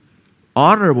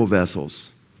 Honorable vessels.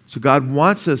 So God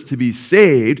wants us to be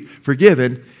saved,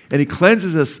 forgiven, and he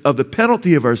cleanses us of the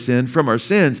penalty of our sin, from our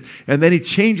sins, and then he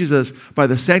changes us by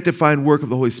the sanctifying work of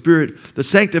the Holy Spirit, the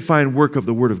sanctifying work of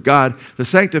the Word of God, the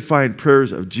sanctifying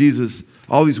prayers of Jesus,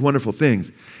 all these wonderful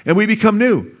things. And we become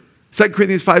new. 2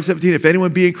 Corinthians 5:17, if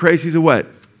anyone be in Christ, he's a what?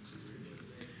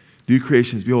 New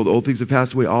creations. Behold, old things have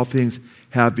passed away, all things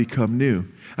have become new.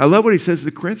 I love what he says to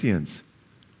the Corinthians.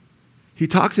 He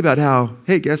talks about how,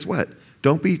 hey, guess what?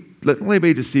 Don't let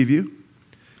anybody deceive you.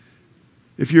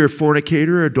 If you're a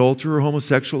fornicator, adulterer,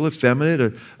 homosexual,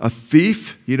 effeminate, a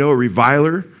thief, a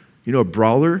reviler, a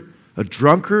brawler, a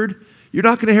drunkard, you're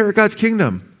not going to inherit God's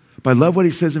kingdom. But I love what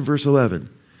he says in verse 11.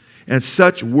 And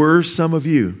such were some of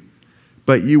you,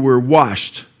 but you were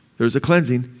washed. There's a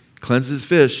cleansing. Cleanses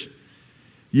fish.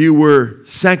 You were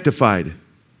sanctified.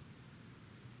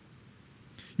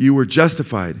 You were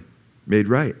justified, made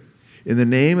right, in the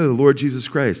name of the Lord Jesus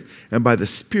Christ and by the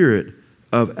Spirit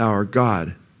of our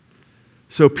God.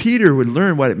 So Peter would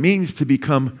learn what it means to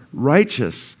become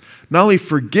righteous, not only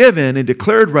forgiven and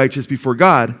declared righteous before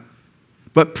God,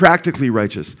 but practically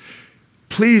righteous.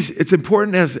 Please, it's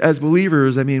important as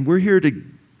believers, we're here to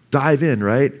dive in,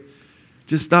 right?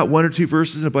 Just not one or two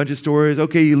verses and a bunch of stories.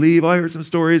 Okay, you leave, I heard some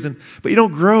stories, but you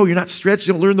don't grow, you're not stretched,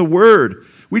 you don't learn the Word.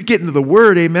 We'd get into the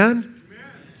Word, amen?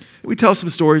 We tell some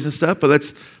stories and stuff,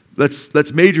 but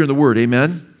let's major in the Word,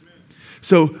 amen?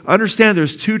 So understand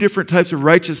there's two different types of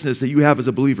righteousness that you have as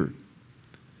a believer.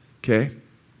 Okay?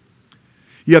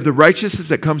 You have the righteousness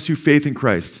that comes through faith in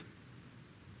Christ.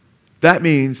 That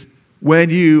means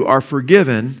when you are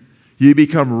forgiven, you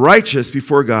become righteous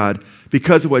before God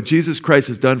because of what Jesus Christ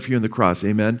has done for you on the cross.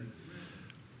 Amen?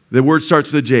 The word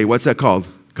starts with a J. What's that called?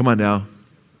 Come on now.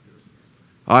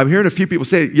 I'm hearing a few people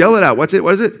say it. Yell it out. What's it?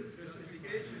 What is it?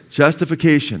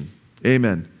 Justification.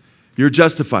 Amen. You're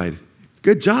justified.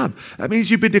 Good job. That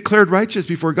means you've been declared righteous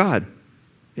before God.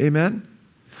 Amen?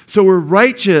 So we're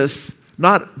righteous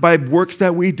not by works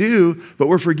that we do, but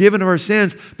we're forgiven of our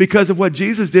sins because of what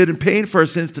Jesus did in paying for our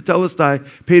sins to tell us die,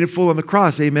 paid in full on the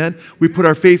cross. Amen? We put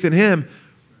our faith in him.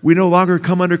 We no longer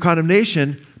come under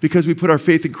condemnation because we put our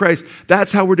faith in Christ.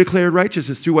 That's how we're declared righteous,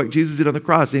 is through what Jesus did on the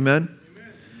cross. Amen?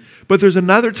 But there's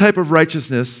another type of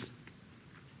righteousness,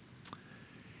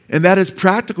 and that is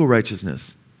practical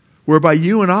righteousness, whereby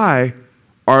you and I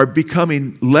are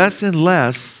becoming less and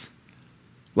less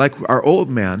like our old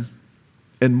man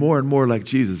and more like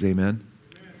Jesus, amen?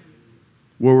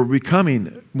 Where we're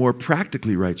becoming more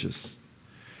practically righteous.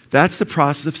 That's the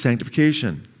process of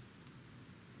sanctification.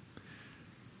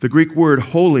 The Greek word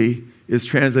holy is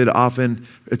translated often,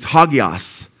 it's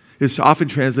hagios. It's often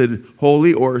translated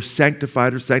holy or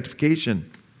sanctified or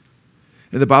sanctification.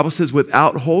 And the Bible says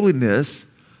without holiness,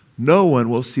 no one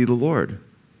will see the Lord.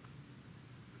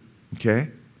 Okay?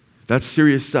 That's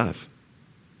serious stuff.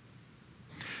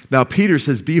 Now, Peter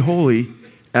says, be holy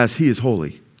as he is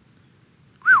holy.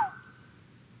 Whew.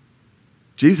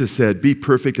 Jesus said, be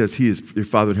perfect as he is, your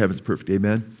Father in heaven is perfect.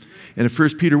 Amen. And in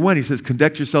 1 Peter 1, he says,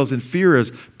 conduct yourselves in fear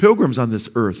as pilgrims on this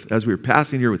earth, as we are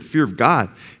passing here with fear of God.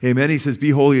 Amen. He says,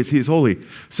 be holy as he is holy.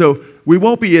 So we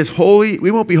won't be holy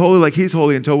like he's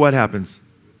holy until what happens?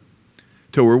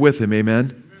 Till we're with him.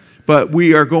 Amen. But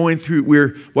we are going through,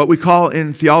 we're what we call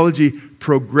in theology,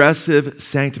 progressive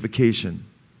sanctification.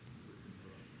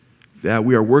 That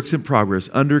we are works in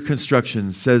progress, under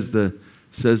construction, says the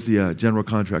general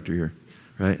contractor here,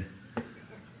 right?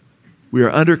 We are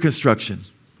under construction.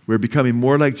 We're becoming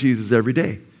more like Jesus every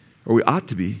day, or we ought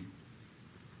to be.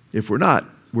 If we're not,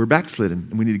 we're backslidden,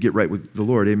 and we need to get right with the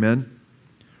Lord. Amen?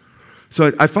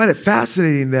 So I find it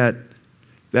fascinating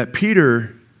that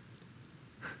Peter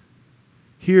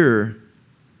here,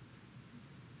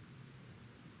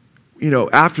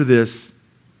 after this,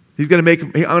 I'm going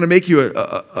to make you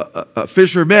a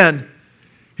fisher of men.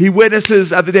 He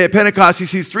witnesses at the day of Pentecost. He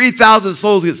sees 3,000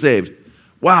 souls get saved.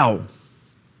 Wow.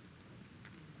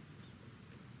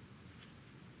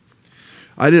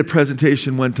 I did a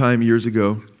presentation one time years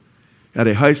ago at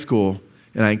a high school,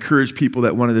 and I encouraged people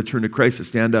that wanted to turn to Christ to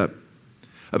stand up.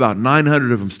 About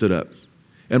 900 of them stood up,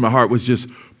 and my heart was just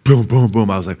boom, boom, boom.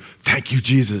 I was like, thank you,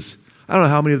 Jesus. I don't know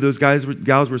how many of those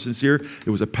gals were sincere. It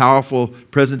was a powerful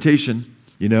presentation,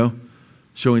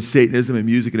 showing Satanism and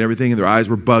music and everything, and their eyes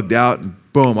were bugged out, and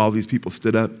boom, all these people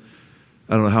stood up.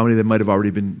 I don't know how many of them might have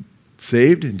already been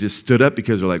saved and just stood up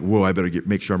because they're like, whoa, I better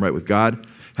make sure I'm right with God.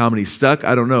 How many stuck?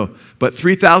 I don't know. But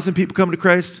 3,000 people come to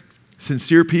Christ,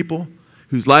 sincere people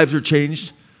whose lives are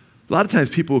changed. A lot of times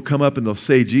people will come up and they'll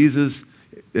say Jesus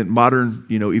in modern,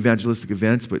 evangelistic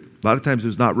events, but a lot of times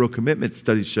there's not real commitment,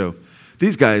 studies show.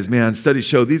 Studies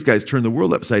show these guys turned the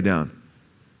world upside down.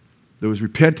 There was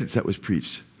repentance that was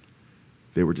preached.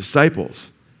 They were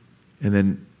disciples. And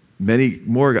then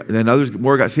others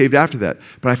more got saved after that.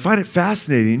 But I find it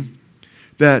fascinating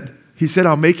that he said,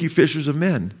 I'll make you fishers of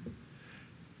men.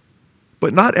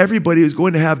 But not everybody is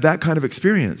going to have that kind of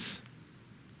experience.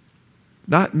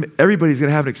 Not everybody's going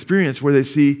to have an experience where they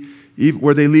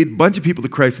lead a bunch of people to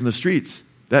Christ in the streets.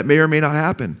 That may or may not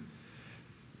happen.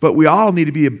 But we all need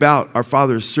to be about our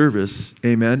Father's service,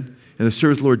 amen, and the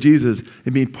service of the Lord Jesus,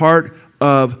 and being part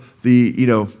of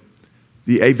the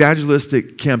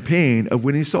evangelistic campaign of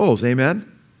winning souls,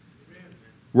 amen?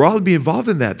 We're all to be involved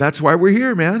in that. That's why we're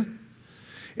here, man.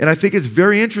 And I think it's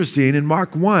very interesting in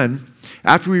Mark 1,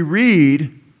 after we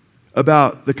read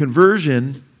about the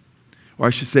conversion, or I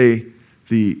should say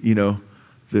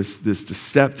this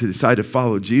step to decide to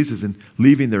follow Jesus and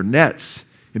leaving their nets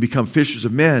and become fishers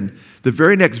of men, the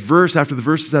very next verse after the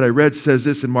verses that I read says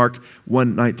this in Mark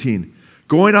 1:19.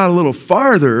 Going on a little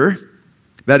farther,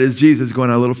 that is Jesus going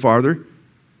on a little farther,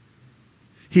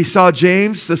 he saw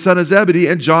James, the son of Zebedee,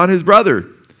 and John, his brother,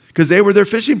 because they were their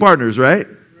fishing partners, right?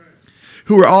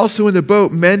 Who were also in the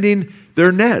boat mending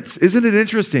their nets. Isn't it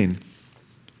interesting?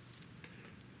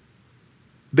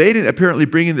 They didn't apparently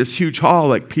bring in this huge haul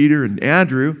like Peter and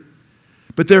Andrew,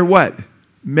 but they're what?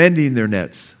 Mending their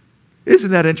nets.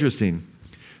 Isn't that interesting?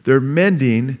 They're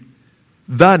mending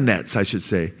the nets, I should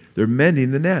say. They're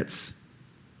mending the nets.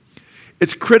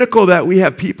 It's critical that we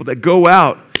have people that go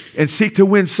out and seek to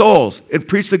win souls and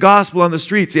preach the gospel on the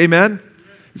streets. Amen?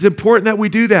 It's important that we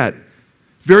do that.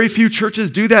 Very few churches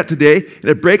do that today, and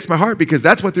it breaks my heart because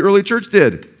that's what the early church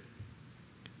did.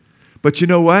 But you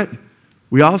know what?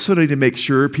 We also need to make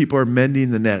sure people are mending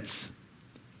the nets.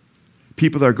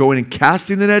 People are going and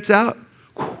casting the nets out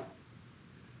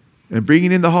and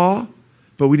bringing in the haul,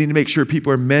 but we need to make sure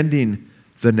people are mending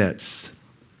the nets.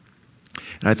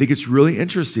 And I think it's really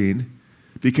interesting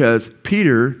because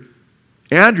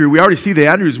Andrew, we already see that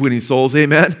Andrew's winning souls,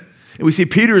 amen? And we see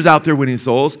Peter is out there winning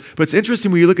souls. But it's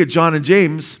interesting when you look at John and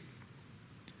James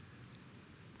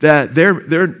that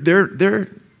they're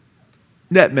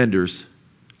net menders.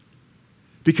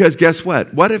 Because guess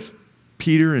what? What if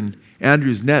Peter and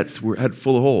Andrew's nets had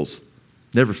full of holes,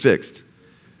 never fixed?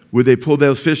 Would they pull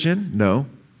those fish in? No.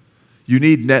 You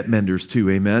need net menders too,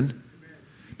 amen?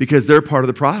 Because they're part of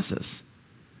the process.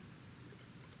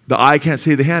 The eye can't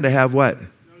say to the hand, I have what?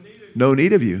 No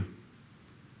need of you.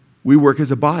 We work as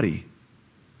a body.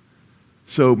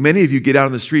 So many of you get out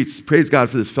on the streets. Praise God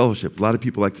for this fellowship. A lot of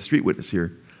people like the street witness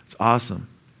here. It's awesome.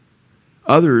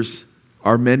 Others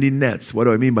are mending nets. What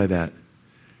do I mean by that?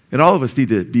 And all of us need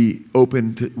to be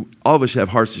open to, all of us should have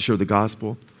hearts to share the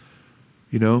gospel.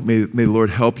 May the Lord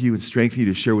help you and strengthen you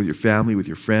to share with your family, with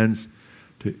your friends,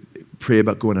 to pray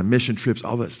about going on mission trips.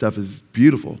 All that stuff is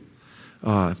beautiful.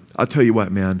 I'll tell you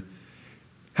what, man.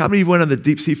 How many of you went on the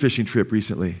deep sea fishing trip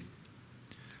recently?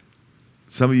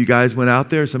 Some of you guys went out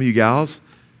there, some of you gals.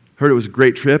 Heard it was a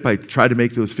great trip. I tried to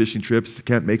make those fishing trips.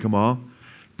 Can't make them all.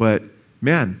 But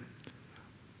man,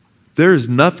 there's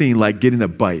nothing like getting a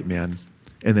bite, man,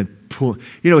 and then pull.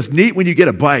 It's neat when you get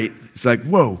a bite. It's like,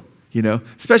 whoa,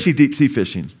 especially deep sea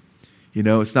fishing.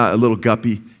 It's not a little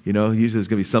guppy, usually there's going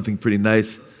to be something pretty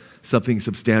nice, something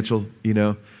substantial,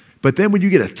 But then when you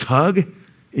get a tug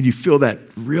and you feel that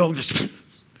real, and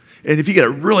if you get a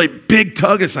really big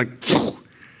tug, it's like,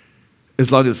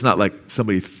 as long as it's not like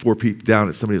somebody 4 feet down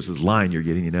at somebody else's line you're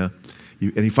getting, and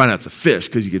you find out it's a fish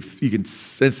because you can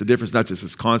sense the difference, not just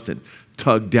this constant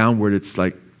tug downward. It's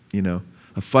like, a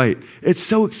fight. It's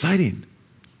so exciting.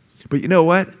 But you know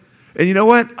what? And you know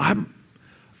what? I'm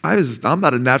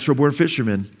not a natural born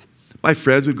fisherman. My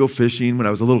friends would go fishing when I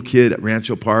was a little kid at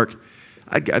Rancho Park.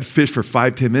 I'd fish for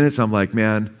 5-10 minutes. I'm like,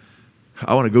 man,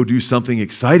 I want to go do something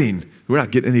exciting. We're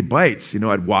not getting any bites.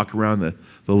 I'd walk around the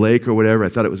lake or whatever. I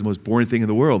thought it was the most boring thing in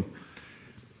the world.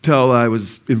 Till I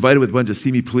was invited with a bunch of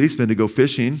Simi policemen to go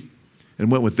fishing and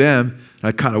went with them. And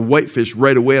I caught a whitefish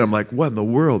right away. And I'm like, what in the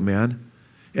world, man?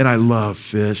 And I love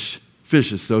fish.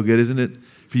 Fish is so good, isn't it?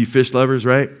 For you fish lovers,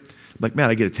 right? I'm like, man,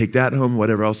 I get to take that home,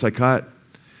 whatever else I caught.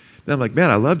 Then I'm like, man,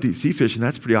 I love deep sea fishing.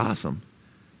 That's pretty awesome.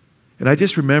 And I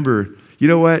just remember, you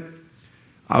know what?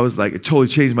 I was like, it totally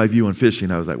changed my view on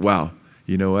fishing. I was like, wow,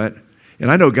 you know what?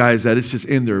 And I know guys that it's just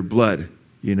in their blood,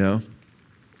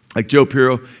 Like Joe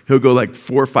Pirro, he'll go like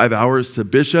 4 or 5 hours to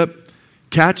Bishop,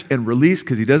 catch and release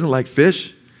because he doesn't like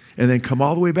fish, and then come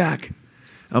all the way back.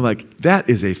 I'm like, that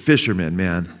is a fisherman,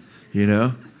 man,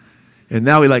 And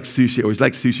now he likes sushi, or he's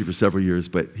liked sushi for several years,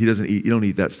 but he doesn't eat. You don't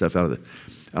eat that stuff out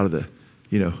of the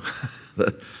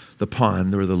the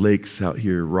pond or the lakes out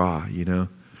here raw,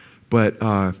 But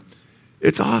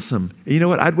it's awesome. And you know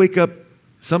what? I'd wake up.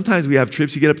 Sometimes we have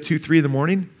trips. You get up 2, 3 in the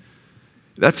morning.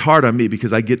 That's hard on me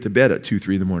because I get to bed at 2,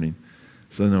 3 in the morning.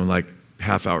 So then I'm like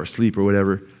half-hour sleep or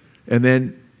whatever. And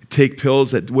then take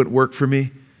pills that wouldn't work for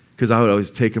me because I would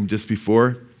always take them just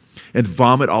before and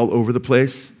vomit all over the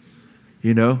place,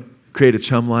 create a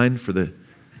chum line for the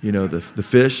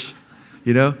fish,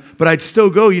 But I'd still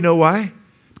go, you know why?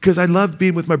 Because I loved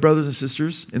being with my brothers and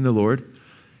sisters in the Lord.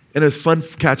 And it was fun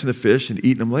catching the fish and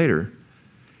eating them later.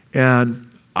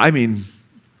 And I mean,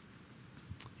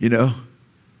 I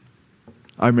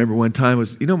remember one time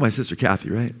was, my sister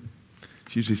Kathy, right?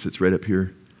 She usually sits right up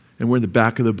here. And we're in the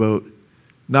back of the boat.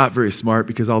 Not very smart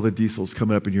because all the diesel's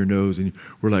coming up in your nose and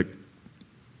we're like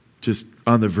just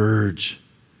on the verge.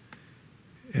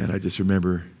 And I just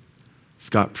remember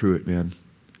Scott Pruitt, man.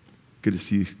 Good to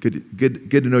see you. Good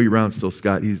to know you're around still,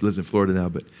 Scott. He lives in Florida now,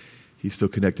 but he's still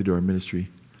connected to our ministry.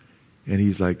 And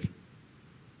he's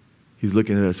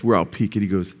looking at us. We're all peeking. He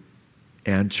goes,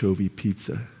 anchovy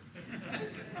pizza.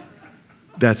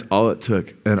 That's all it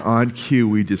took. And on cue,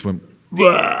 we just went,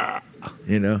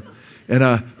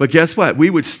 And but guess what? We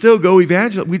would still go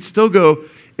evangelize. We'd still go,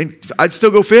 and I'd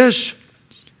still go fish.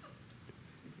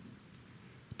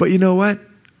 But you know what?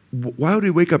 Why would we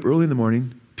wake up early in the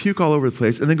morning, puke all over the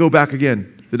place, and then go back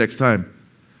again the next time?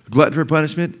 Glutton for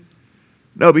punishment?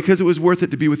 No, because it was worth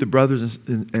it to be with the brothers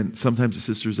and sometimes the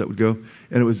sisters that would go,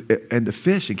 and to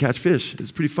fish and catch fish.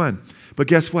 It's pretty fun. But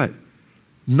guess what?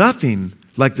 Nothing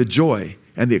like the joy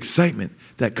and the excitement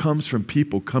that comes from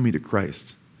people coming to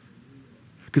Christ.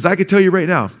 Because I can tell you right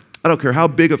now, I don't care how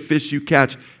big a fish you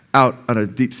catch out on a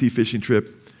deep sea fishing trip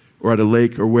or at a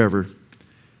lake or wherever,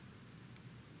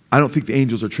 I don't think the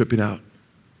angels are tripping out.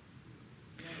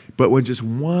 But when just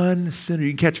one sinner,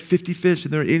 you can catch 50 fish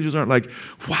and the angels aren't like,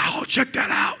 wow, check that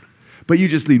out. But you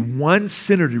just lead one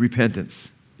sinner to repentance.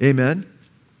 Amen?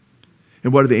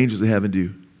 And what do the angels in heaven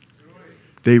do?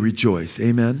 They rejoice.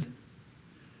 Amen?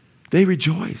 They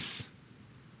rejoice.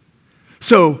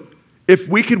 So, if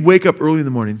we could wake up early in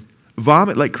the morning,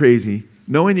 vomit like crazy,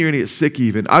 knowing you're going to get sick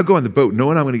even, I'll go on the boat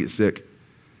knowing I'm going to get sick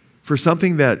for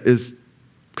something that is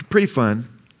pretty fun,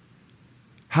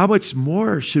 how much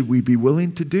more should we be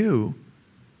willing to do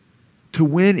to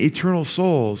win eternal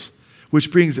souls, which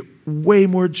brings way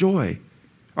more joy?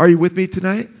 Are you with me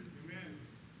tonight? Amen.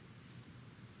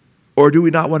 Or do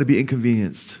we not want to be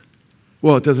inconvenienced?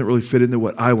 Well, it doesn't really fit into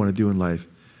what I want to do in life.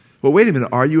 Well, wait a minute.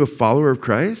 Are you a follower of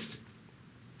Christ?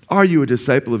 Are you a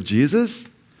disciple of Jesus?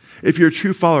 If you're a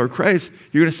true follower of Christ,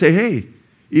 you're going to say, hey,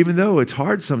 even though it's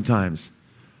hard sometimes,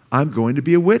 I'm going to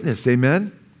be a witness.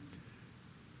 Amen?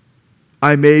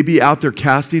 I may be out there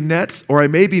casting nets, or I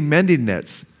may be mending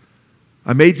nets.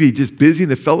 I may be just busy in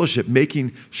the fellowship,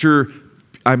 making sure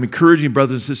I'm encouraging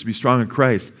brothers and sisters to be strong in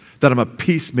Christ, that I'm a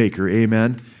peacemaker.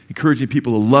 Amen? Encouraging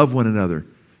people to love one another.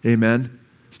 Amen?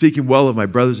 Speaking well of my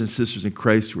brothers and sisters in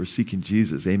Christ who are seeking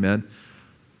Jesus. Amen?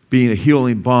 Being a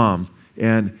healing balm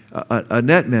and a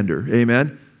net mender.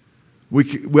 Amen?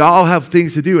 We all have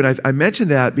things to do. And I mentioned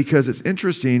that because it's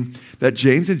interesting that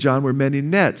James and John were mending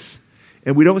nets.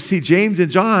 And we don't see James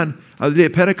and John on the day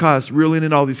of Pentecost reeling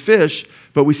in all these fish,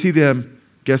 but we see them,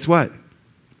 guess what?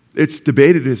 It's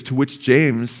debated as to which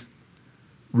James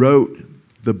wrote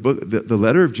the book, the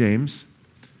letter of James.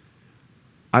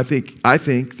 I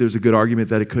think there's a good argument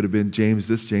that it could have been James,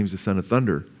 the son of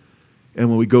thunder. And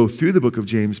when we go through the book of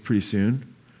James pretty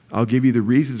soon, I'll give you the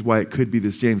reasons why it could be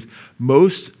this James.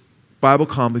 Most Bible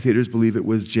commentators believe it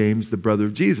was James, the brother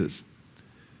of Jesus.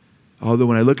 Although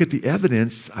when I look at the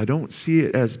evidence, I don't see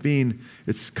it as being,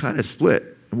 it's kind of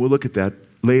split. And we'll look at that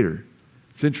later.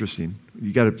 It's interesting.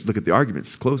 You got to look at the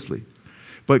arguments closely.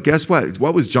 But guess what?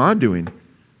 What was John doing?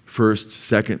 First,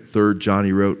 second, third John,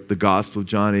 he wrote the Gospel of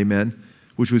John, amen,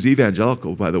 which was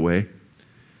evangelical, by the way.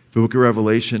 The book of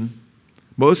Revelation,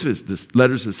 most of his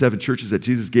letters to the 7 churches that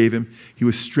Jesus gave him, he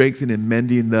was strengthening and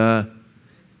mending the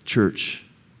church.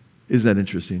 Isn't that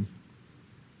interesting?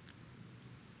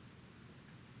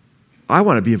 I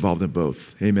want to be involved in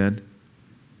both, amen.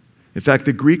 In fact,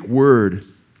 the Greek word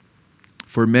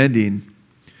for mending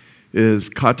is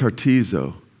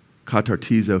katartizo.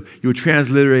 Katartizo. You would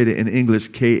transliterate it in English,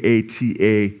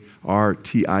 Katartizo.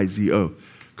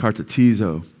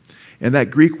 Katartizo. And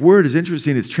that Greek word is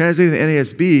interesting. It's translated in the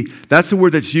NASB. That's the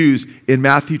word that's used in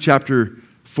Matthew chapter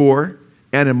 4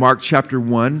 and in Mark chapter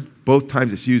 1. Both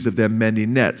times it's used of them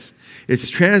mending nets. It's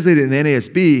translated in the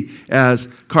NASB as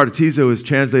katartizo is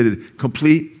translated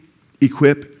complete,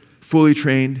 equip, fully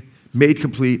trained, made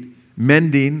complete,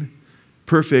 mending,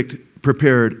 perfect,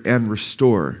 prepared, and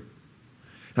restore.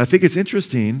 And I think it's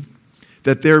interesting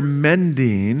that they're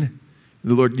mending,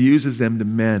 the Lord uses them to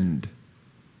mend.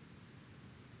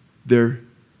 They're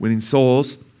winning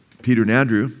souls, Peter and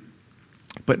Andrew,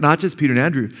 but not just Peter and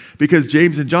Andrew, because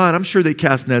James and John, I'm sure they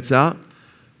cast nets out,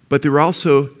 but they were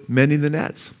also mending the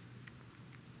nets.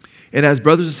 And as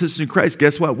brothers and sisters in Christ,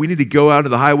 guess what? We need to go out to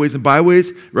the highways and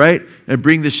byways, right? And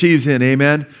bring the sheaves in,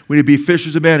 amen? We need to be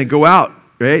fishers of men and go out,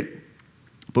 right?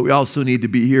 But we also need to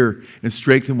be here and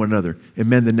strengthen one another and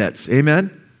mend the nets,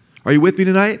 amen? Are you with me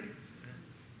tonight?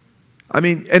 I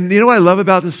mean, and you know what I love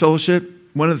about this fellowship?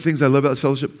 One of the things I love about this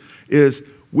fellowship is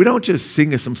we don't just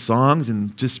sing some songs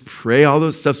and just pray. All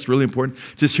those stuff's really important.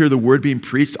 Just hear the word being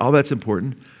preached. All that's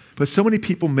important. But so many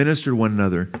people minister to one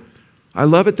another. I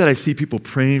love it that I see people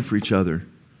praying for each other,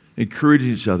 encouraging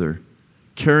each other,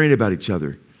 caring about each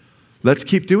other. Let's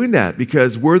keep doing that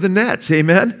because we're the nets,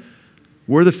 amen?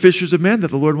 We're the fishers of men that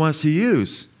the Lord wants to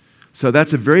use. So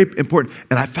that's a very important,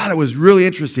 and I thought it was really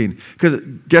interesting because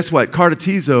guess what?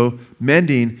 Katartizo,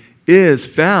 mending, is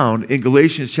found in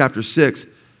Galatians chapter 6,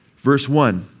 verse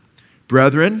 1.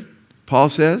 Brethren, Paul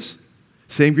says,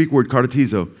 same Greek word,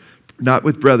 katartizo, not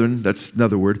with brethren, that's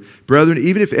another word. Brethren,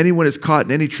 even if anyone is caught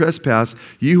in any trespass,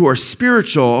 you who are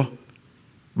spiritual,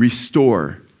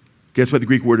 restore. Guess what the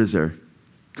Greek word is there?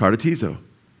 Katartizo.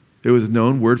 It was a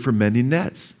known word for mending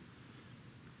nets.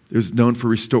 It was known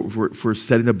for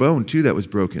setting a bone, too, that was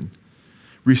broken.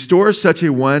 Restore such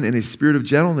a one in a spirit of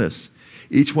gentleness,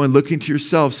 each one looking to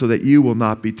yourself so that you will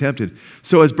not be tempted.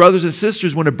 So as brothers and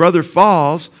sisters, when a brother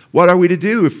falls, what are we to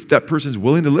do if that person's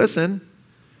willing to listen?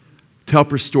 To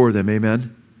help restore them,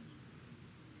 amen?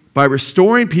 By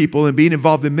restoring people and being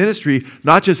involved in ministry,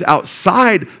 not just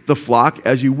outside the flock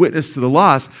as you witness to the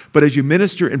lost, but as you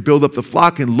minister and build up the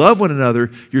flock and love one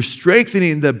another, you're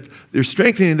strengthening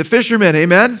the fishermen,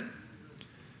 amen?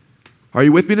 Are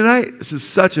you with me tonight? This is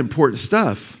such important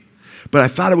stuff. But I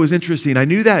thought it was interesting. I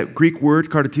knew that Greek word,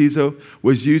 katartizo,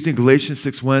 was used in Galatians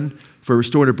 6:1 for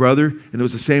restoring a brother, and it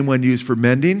was the same one used for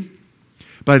mending.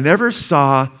 But I never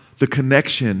saw the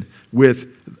connection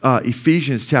with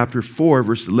Ephesians chapter 4,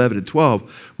 verses 11 and 12,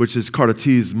 which is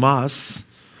katartismos,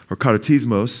 or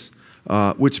katartismos,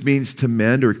 which means to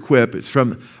mend or equip. It's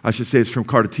from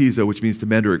katartizo, which means to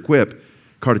mend or equip,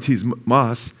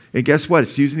 katartismos. And guess what?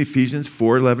 It's used in Ephesians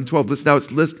 4, 11, 12. Listen how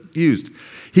it's used.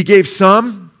 He gave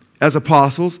some as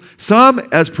apostles, some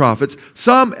as prophets,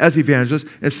 some as evangelists,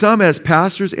 and some as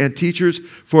pastors and teachers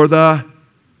for the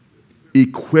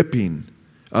equipping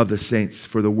of the saints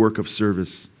for the work of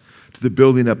service, to the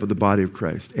building up of the body of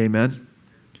Christ. Amen?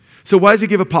 So why does he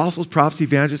give apostles, prophets,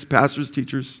 evangelists, pastors,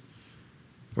 teachers,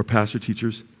 or pastor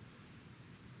teachers?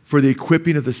 For the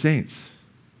equipping of the saints,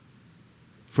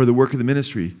 for the work of the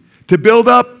ministry, to build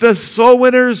up the soul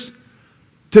winners,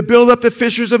 to build up the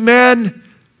fishers of men,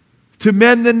 to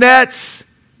mend the nets,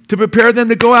 to prepare them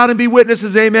to go out and be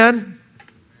witnesses. Amen?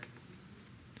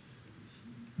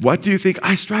 What do you think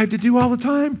I strive to do all the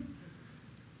time?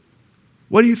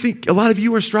 What do you think a lot of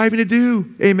you are striving to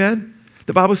do? Amen?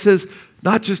 The Bible says,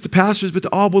 Not just to pastors, but to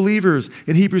all believers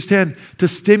in Hebrews 10, to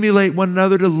stimulate one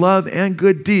another to love and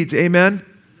good deeds. Amen?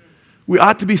 We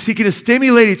ought to be seeking to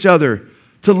stimulate each other,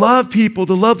 to love people,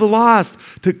 to love the lost,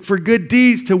 for good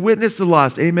deeds, to witness the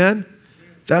lost. Amen?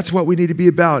 That's what we need to be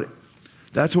about.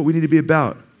 That's what we need to be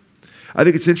about. I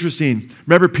think it's interesting.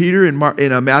 Remember Peter in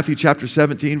Matthew chapter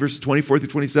 17, verses 24 through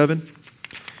 27?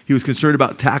 He was concerned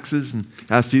about taxes and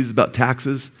asked Jesus about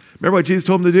taxes. Remember what Jesus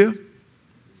told him to do?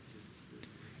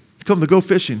 He told him to go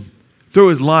fishing, throw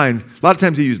his line. A lot of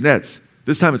times he used nets.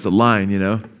 This time it's a line, you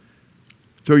know.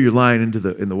 Throw your line in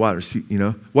the water, see, you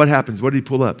know. What happens? What did he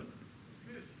pull up?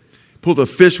 Pulled a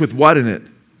fish with what in it?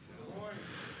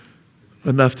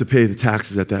 Enough to pay the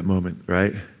taxes at that moment,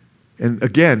 right? And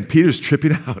again, Peter's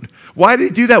tripping out. Why did he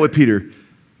do that with Peter?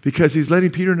 Because he's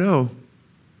letting Peter know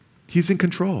he's in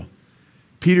control.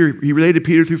 He related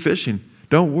Peter through fishing.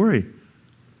 Don't worry.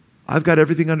 I've got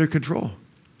everything under control.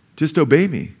 Just obey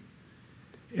me.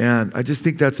 And I just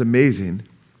think that's amazing.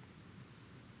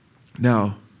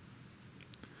 Now,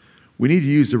 we need to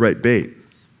use the right bait.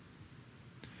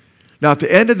 Now, at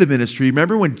the end of the ministry,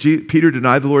 remember when Peter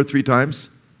denied the Lord 3 times?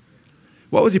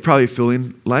 What was he probably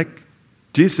feeling like?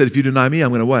 Jesus said, if you deny me, I'm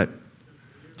going to what?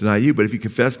 Deny you. But if you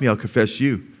confess me, I'll confess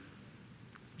you.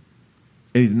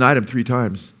 And he denied him 3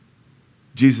 times.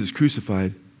 Jesus is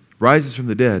crucified, rises from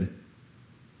the dead.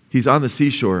 He's on the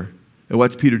seashore. And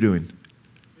what's Peter doing?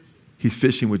 He's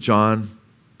fishing with John,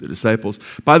 the disciples.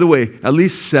 By the way, at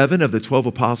least 7 of the 12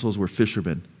 apostles were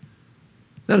fishermen.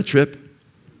 Not a trip.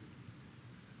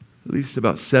 At least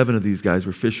about 7 of these guys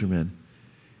were fishermen.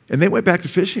 And they went back to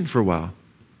fishing for a while.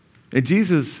 And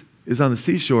Jesus is on the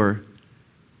seashore,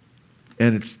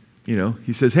 and it's, you know,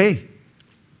 he says, hey,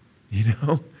 you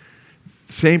know,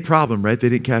 same problem, right? They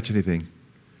didn't catch anything.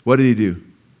 What did he do?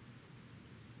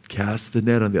 Cast the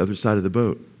net on the other side of the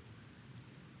boat.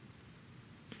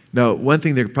 Now, one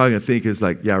thing they're probably going to think is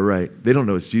like, yeah, right. They don't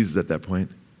know it's Jesus at that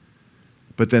point.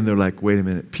 But then they're like, wait a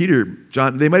minute. Peter,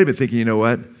 John, they might have been thinking, you know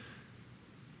what?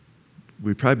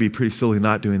 We'd probably be pretty silly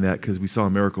not doing that because we saw a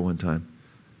miracle one time.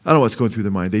 I don't know what's going through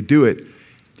their mind. They do it.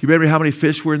 Do you remember how many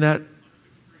fish were in that?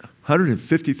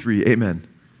 153. Amen.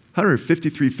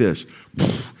 153 fish.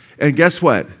 And guess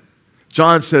what?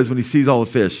 John says when he sees all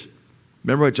the fish.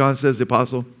 Remember what John says, the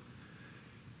apostle?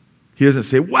 He doesn't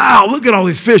say, wow, look at all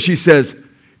these fish. He says,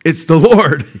 it's the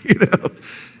Lord. You know,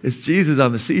 it's Jesus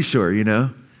on the seashore, you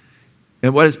know.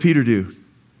 And what does Peter do?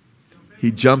 He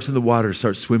jumps in the water,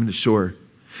 starts swimming to shore.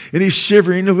 And he's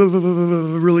shivering,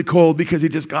 really cold because he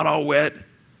just got all wet.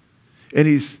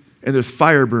 And there's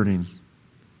fire burning.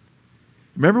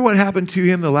 Remember what happened to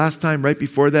him the last time right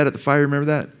before that at the fire? Remember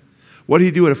that? What did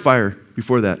he do at a fire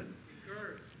before that?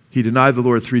 He denied the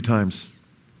Lord 3 times.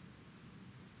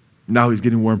 Now he's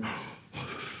getting warm.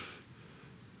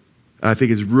 And I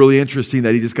think it's really interesting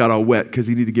that he just got all wet because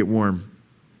he needed to get warm.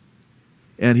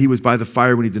 And he was by the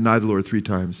fire when he denied the Lord 3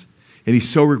 times. And he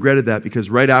so regretted that because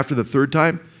right after the 3rd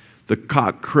time, the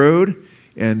cock crowed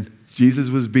and Jesus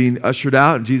was being ushered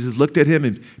out, and Jesus looked at him,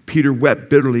 and Peter wept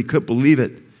bitterly. He couldn't believe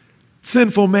it.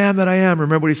 Sinful man that I am.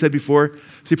 Remember what he said before?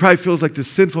 So he probably feels like this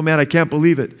sinful man. I can't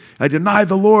believe it. I denied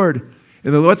the Lord.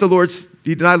 And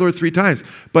he denied the Lord 3 times.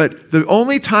 But the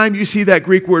only time you see that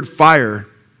Greek word fire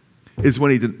is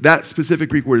when that specific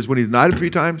Greek word is when he denied him 3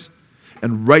 times,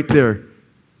 and right there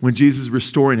when Jesus is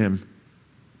restoring him,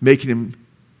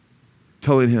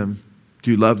 telling him,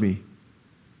 do you love me?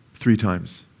 3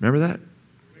 times. Remember that?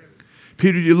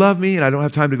 Peter, do you love me? And I don't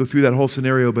have time to go through that whole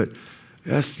scenario, but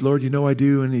yes, Lord, you know I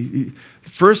do. And the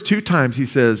first 2 times he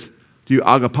says, do you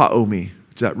agapao me?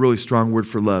 It's that really strong word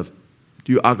for love.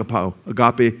 Do you agapao?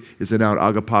 Agape is the noun.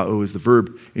 Agapao is the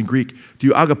verb in Greek. Do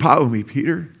you agapao me,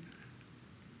 Peter?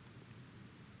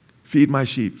 Feed my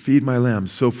sheep, feed my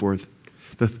lambs, so forth.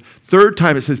 The 3rd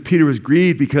time it says Peter was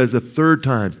grieved because the 3rd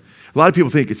time. A lot of people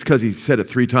think it's because he said it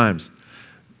 3 times.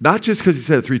 Not just because he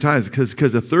said it 3 times, because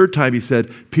the 3rd time he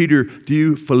said, Peter, do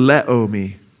you phileo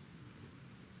me?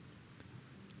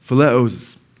 Phileo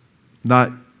is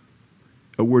not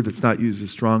a word that's not used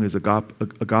as strong as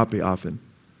agape often.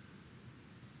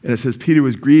 And it says Peter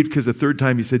was grieved because the 3rd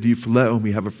time he said, do you phileo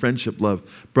me? Have a friendship love,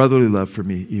 brotherly love for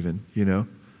me even, you know?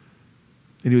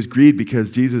 And he was grieved because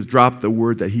Jesus dropped the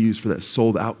word that he used for that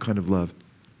sold out kind of love.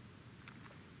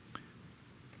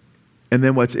 And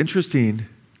then what's interesting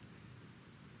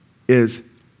is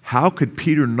how could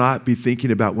Peter not be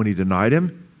thinking about when he denied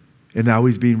him and now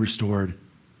he's being restored?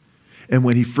 And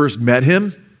when he first met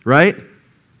him, right?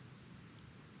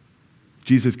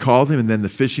 Jesus called him, and then the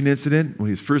fishing incident when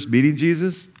he was first meeting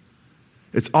Jesus,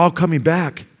 it's all coming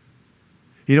back.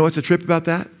 You know what's a trip about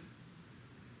that?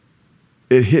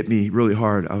 It hit me really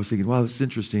hard. I was thinking, wow, this is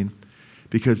interesting.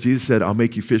 Because Jesus said, I'll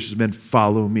make you fishers of men,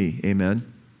 follow me.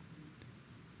 Amen.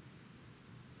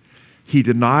 He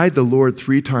denied the Lord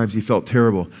 3 times. He felt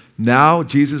terrible. Now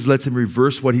Jesus lets him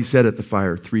reverse what he said at the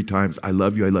fire 3 times. I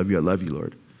love you, I love you, I love you,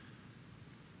 Lord.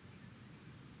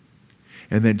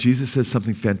 And then Jesus says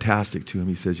something fantastic to him.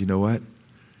 He says, you know what?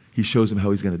 He shows him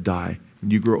how he's going to die. When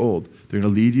you grow old, they're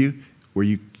going to lead you where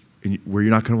you're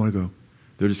not going to want to go.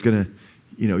 They're just going to,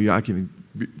 you're not going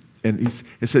to. And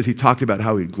it says he talked about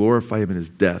how he'd glorify him in his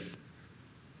death.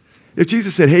 If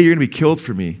Jesus said, hey, you're going to be killed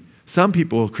for me, some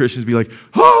people, Christians, be like,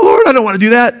 oh, Lord, I don't want to do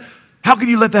that. How can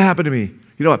you let that happen to me?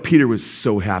 You know what? Peter was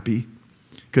so happy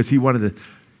because he wanted to,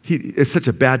 it's such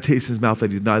a bad taste in his mouth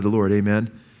that he denied the Lord.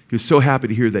 Amen. He was so happy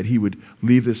to hear that he would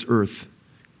leave this earth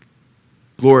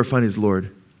glorifying his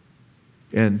Lord.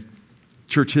 And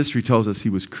church history tells us he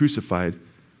was crucified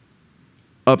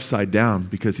upside down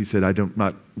because he said, I'm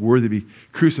not worthy to be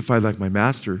crucified like my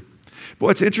master. But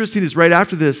what's interesting is right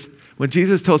after this, when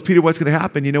Jesus tells Peter what's going to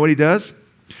happen, you know what he does?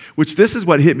 Which this is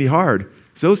what hit me hard.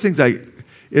 So those things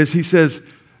he says,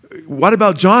 what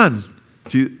about John?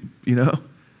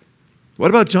 What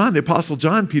about John, the Apostle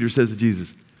John, Peter says to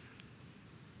Jesus.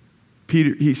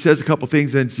 Peter, he says a couple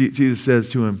things, and Jesus says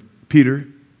to him, Peter,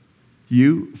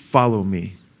 you follow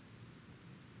me.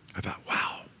 I thought,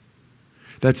 wow.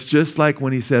 That's just like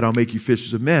when he said, I'll make you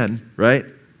fishers of men, right?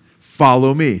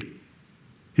 Follow me.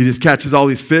 He just catches all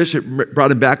these fish. It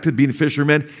brought him back to being a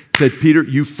fisherman. He said, Peter,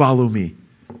 you follow me.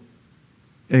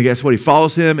 And guess what? He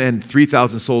follows him, and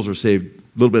 3,000 souls are saved a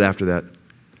little bit after that.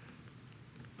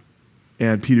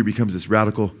 And Peter becomes this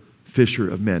radical fisher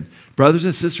of men. Brothers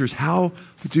and sisters, how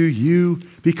do you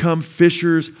become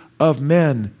fishers of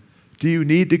men? Do you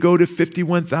need to go to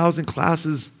 51,000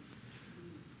 classes?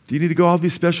 Do you need to go to all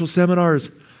these special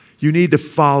seminars? You need to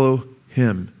follow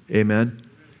him. Amen.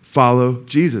 Follow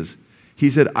Jesus. He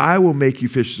said, I will make you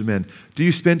fishers of men. Do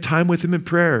you spend time with him in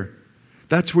prayer?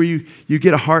 That's where you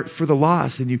get a heart for the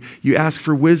lost, and you ask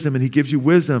for wisdom, and he gives you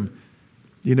wisdom.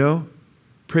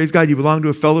 Praise God, you belong to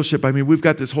a fellowship. I mean, we've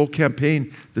got this whole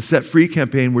campaign, the Set Free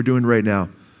campaign we're doing right now.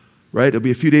 Right? It'll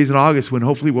be a few days in August when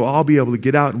hopefully we'll all be able to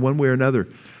get out in one way or another,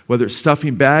 whether it's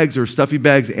stuffing bags or street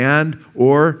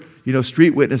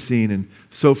witnessing and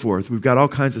so forth. We've got all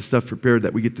kinds of stuff prepared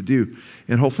that we get to do.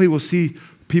 And hopefully we'll see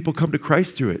people come to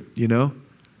Christ through it,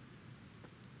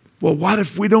 Well, what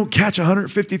if we don't catch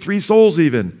 153 souls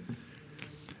even?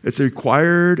 It's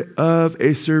required of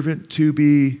a servant to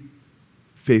be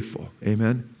faithful.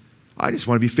 Amen. I just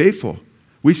want to be faithful.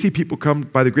 We see people come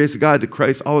by the grace of God to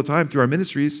Christ all the time through our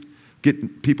ministries, getting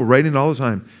people right in all the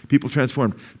time, people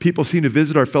transformed. People seem to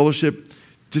visit our fellowship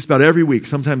just about every week,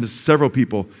 sometimes several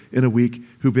people in a week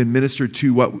who've been ministered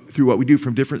to through what we do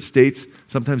from different states,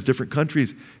 sometimes different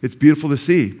countries. It's beautiful to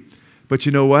see. But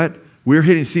you know what? We're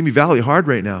hitting Simi Valley hard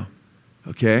right now,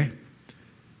 okay?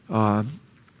 And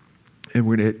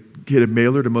we're going to get a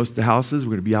mailer to most of the houses.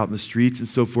 We're going to be out in the streets and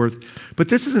so forth. But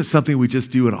this isn't something we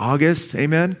just do in August,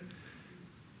 amen?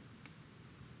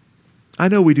 I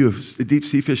know we do a deep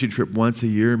sea fishing trip once a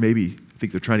year. Maybe, I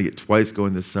think they're trying to get twice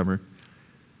going this summer.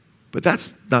 But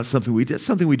that's not something we do. It's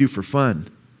something we do for fun.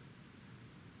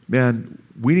 Man,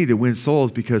 we need to win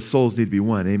souls because souls need to be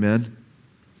won, amen?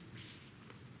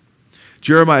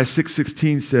 Jeremiah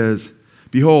 6:16 says,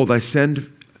 Behold, I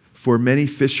send for many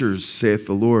fishers, saith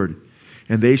the Lord,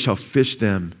 and they shall fish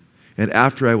them. And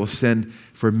after I will send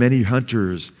for many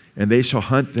hunters, and they shall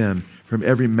hunt them from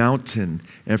every mountain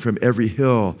and from every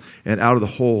hill and out of the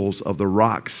holes of the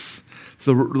rocks.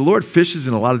 So the Lord fishes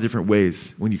in a lot of different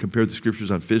ways when you compare the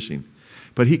scriptures on fishing.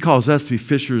 But he calls us to be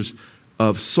fishers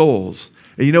of souls.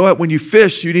 And you know what? When you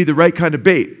fish, you need the right kind of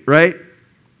bait, right?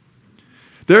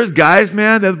 There's guys,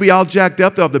 man, that'll be all jacked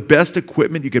up. They'll have the best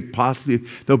equipment you could possibly,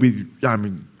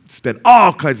 spend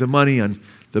all kinds of money on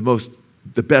the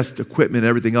best equipment and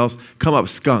everything else. Come up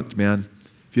skunked, man,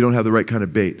 if you don't have the right kind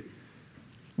of bait.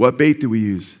 What bait do we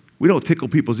use? We don't tickle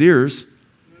people's ears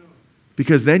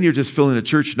because then you're just filling a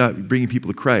church, not bringing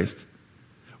people to Christ.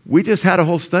 We just had a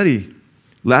whole study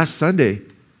last Sunday.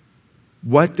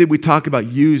 What did we talk about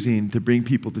using to bring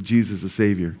people to Jesus as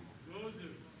Savior?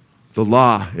 The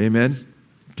law, amen?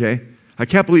 Okay? I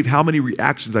can't believe how many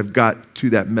reactions I've got to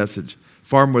that message,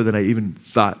 far more than I even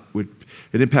thought would.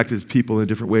 It impacted people in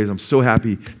different ways. I'm so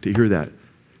happy to hear that.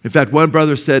 In fact, one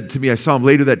brother said to me, I saw him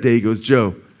later that day, he goes,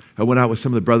 Joe, I went out with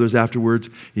some of the brothers afterwards,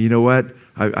 and you know what?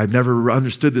 I've never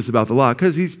understood this about the law,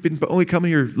 because he's been only coming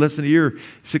here less than a year,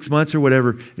 6 months or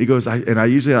whatever. He goes, I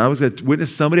was going to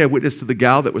witness somebody. I witnessed to the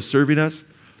gal that was serving us,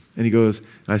 and he goes,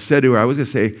 and I said to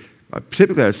her,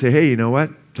 typically I'd say, hey, you know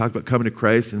what? talked about coming to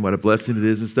Christ and what a blessing it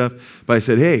is and stuff. But I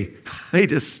said, hey, I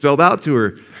just spelled out to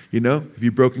her, have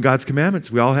you broken God's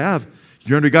commandments? We all have.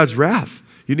 You're under God's wrath.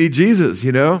 You need Jesus,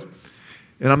 And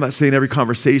I'm not saying every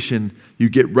conversation you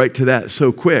get right to that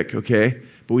so quick, okay?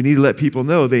 But we need to let people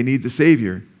know they need the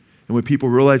Savior. And when people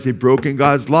realize they've broken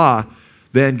God's law,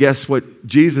 then guess what?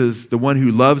 Jesus, the one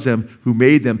who loves them, who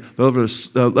made them, the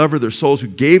lover of their souls, who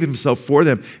gave himself for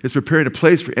them, is preparing a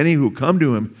place for any who will come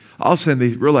to him. All of a sudden,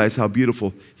 they realize how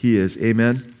beautiful he is.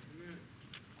 Amen?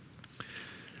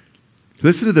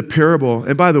 Listen to the parable.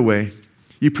 And by the way,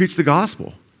 you preach the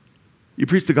gospel. You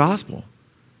preach the gospel.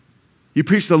 You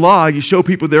preach the law, you show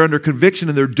people they're under conviction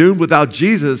and they're doomed without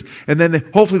Jesus, and then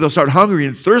hopefully they'll start hungry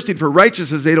and thirsting for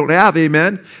righteousness they don't have,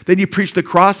 amen? Then you preach the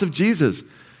cross of Jesus.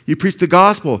 You preach the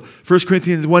gospel. 1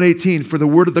 Corinthians 1:18, for the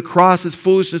word of the cross is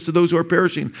foolishness to those who are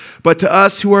perishing, but to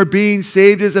us who are being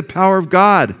saved is the power of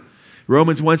God.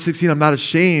 Romans 1:16, I'm not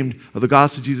ashamed of the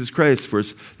gospel of Jesus Christ, for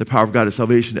it's the power of God is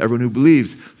salvation to everyone who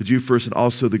believes, the Jew first and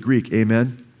also the Greek,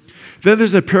 amen? Then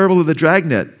there's a parable of the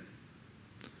dragnet.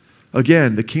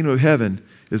 Again, the kingdom of heaven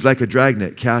is like a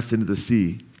dragnet cast into the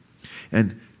sea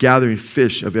and gathering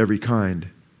fish of every kind.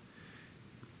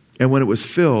 And when it was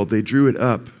filled, they drew it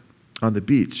up on the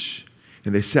beach,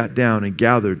 and they sat down and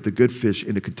gathered the good fish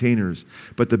into containers,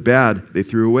 but the bad they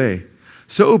threw away.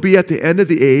 So it will be at the end of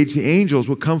the age, the angels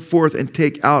will come forth and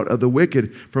take out of the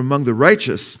wicked from among the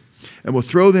righteous, and will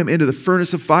throw them into the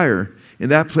furnace of fire. In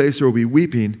that place there will be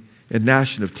weeping and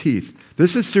gnashing of teeth.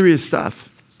 This is serious stuff.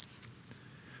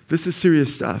 This is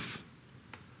serious stuff,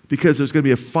 because there's going to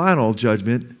be a final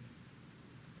judgment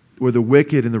where the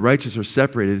wicked and the righteous are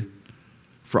separated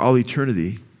for all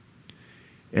eternity.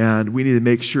 And we need to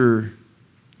make sure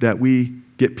that we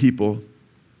get people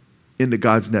into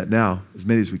God's net now, as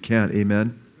many as we can.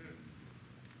 Amen.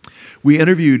 We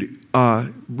interviewed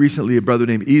recently a brother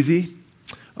named Easy,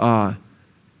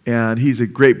 and he's a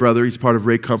great brother. He's part of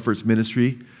Ray Comfort's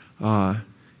ministry.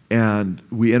 And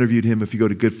we interviewed him. If you go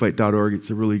to goodfight.org, it's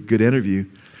a really good interview.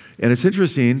 And it's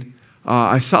interesting.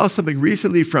 I saw something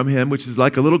recently from him, which is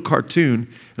like a little cartoon.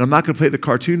 And I'm not going to play the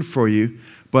cartoon for you,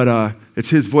 but it's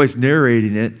his voice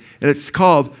narrating it. And it's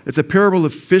a parable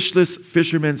of fishless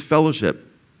fishermen's fellowship.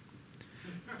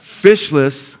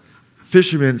 Fishless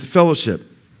fishermen's fellowship.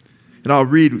 And I'll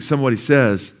read some of what he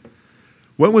says.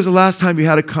 When was the last time you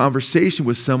had a conversation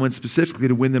with someone specifically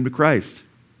to win them to Christ?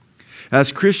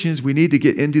 As Christians, we need to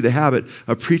get into the habit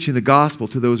of preaching the gospel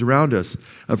to those around us.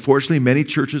 Unfortunately, many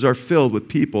churches are filled with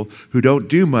people who don't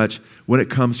do much when it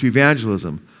comes to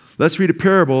evangelism. Let's read a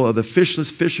parable of the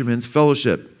fishless fishermen's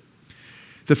fellowship.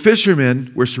 The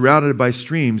fishermen were surrounded by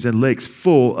streams and lakes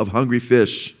full of hungry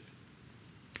fish.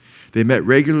 They met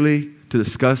regularly to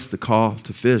discuss the call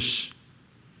to fish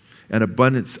and the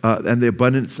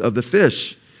abundance of the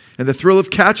fish and the thrill of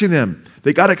catching them.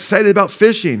 They got excited about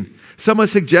fishing. Someone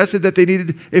suggested that they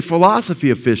needed a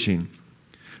philosophy of fishing.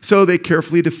 So they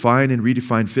carefully defined and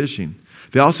redefined fishing.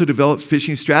 They also developed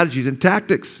fishing strategies and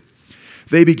tactics.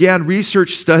 They began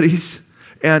research studies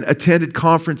and attended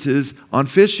conferences on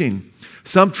fishing.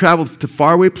 Some traveled to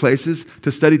faraway places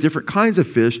to study different kinds of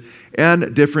fish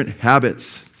and different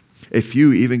habits. A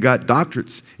few even got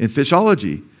doctorates in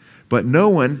fishology, but no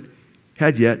one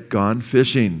had yet gone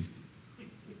fishing.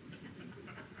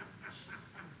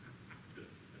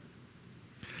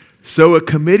 So a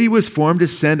committee was formed to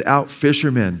send out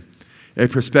fishermen. As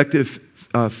prospective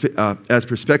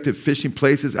fishing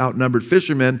places outnumbered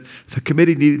fishermen, the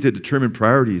committee needed to determine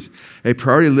priorities. A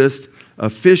priority list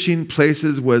of fishing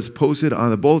places was posted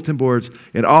on the bulletin boards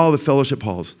in all the fellowship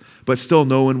halls, but still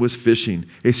no one was fishing.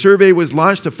 A survey was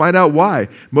launched to find out why.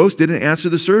 Most didn't answer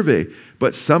the survey,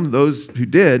 but those who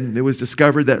did, it was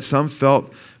discovered that some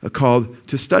felt called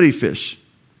to study fish,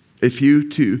 a few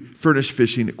to furnish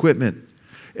fishing equipment,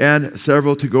 and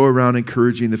several to go around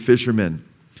encouraging the fishermen.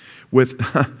 With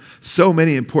so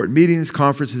many important meetings,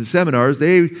 conferences, and seminars,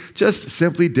 they just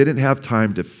simply didn't have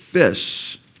time to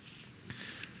fish.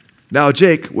 Now,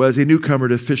 Jake was a newcomer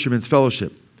to Fishermen's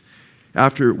Fellowship.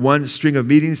 After one string of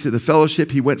meetings to the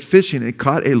fellowship, he went fishing and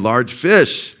caught a large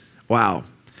fish. Wow.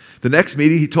 The next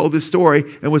meeting, he told this story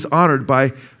and was honored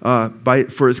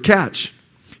for his catch.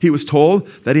 He was told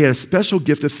that he had a special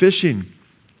gift of fishing.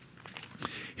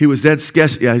 He was then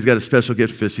sketched. Yeah, he's got a special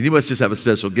gift of fishing. He must just have a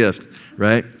special gift,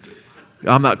 right?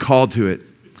 I'm not called to it.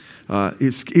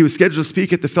 He was scheduled to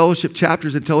speak at the fellowship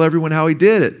chapters and tell everyone how he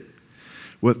did it.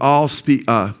 With all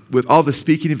the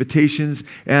speaking invitations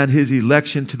and his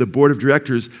election to the board of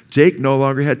directors, Jake no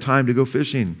longer had time to go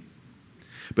fishing.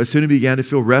 But soon he began to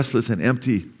feel restless and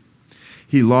empty.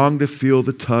 He longed to feel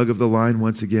the tug of the line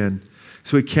once again.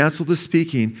 So he canceled his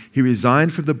speaking. He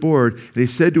resigned from the board, and he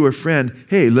said to a friend,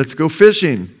 hey, let's go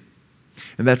fishing.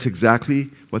 And that's exactly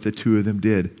what the two of them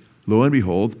did. Lo and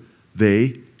behold,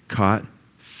 they caught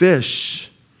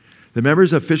fish. The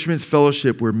members of Fishermen's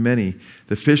Fellowship were many.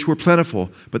 The fish were plentiful,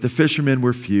 but the fishermen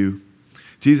were few.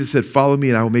 Jesus said, follow me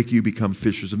and I will make you become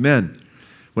fishers of men.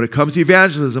 When it comes to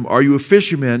evangelism, are you a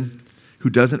fisherman who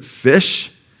doesn't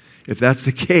fish? If that's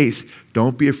the case,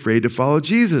 don't be afraid to follow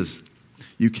Jesus.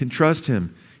 You can trust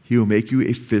him. He will make you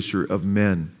a fisher of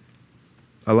men.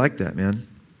 I like that, man.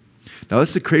 Now,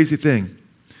 that's the crazy thing.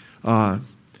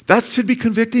 That should be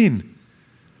convicting.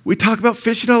 We talk about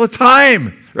fishing all the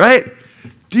time, right?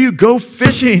 Do you go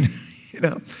fishing?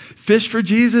 Fish for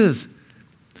Jesus.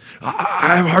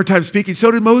 I have a hard time speaking.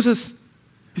 So did Moses.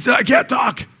 He said, I can't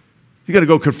talk. You got to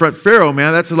go confront Pharaoh,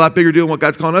 man. That's a lot bigger deal than what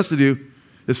God's calling us to do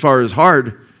as far as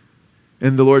hard.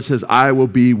 And the Lord says, I will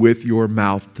be with your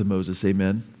mouth to Moses.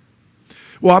 Amen.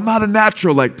 Well, I'm not a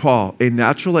natural like Paul. A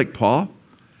natural like Paul?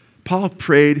 Paul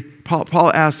prayed.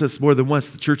 Paul asked us more than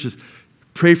once, the churches,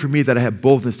 pray for me that I have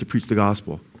boldness to preach the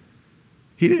gospel.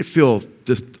 He didn't feel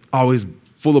just always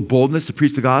full of boldness to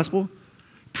preach the gospel.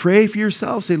 Pray for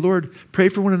yourself. Say, Lord, pray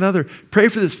for one another. Pray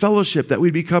for this fellowship that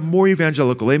we become more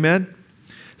evangelical. Amen?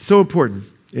 So important.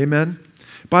 Amen?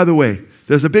 By the way,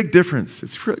 there's a big difference.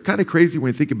 It's kind of crazy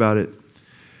when you think about it.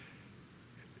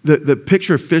 The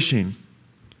picture of fishing,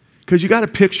 because you got to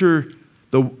picture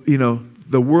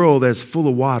the world as full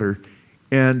of water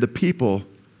and the people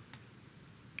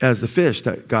as the fish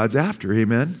that God's after.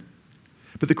 Amen?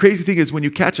 But the crazy thing is when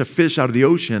you catch a fish out of the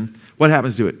ocean, what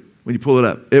happens to it when you pull it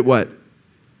up? It what?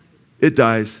 It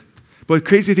dies. But the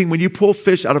crazy thing, when you pull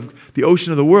fish out of the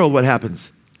ocean of the world, what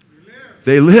happens?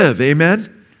 They live.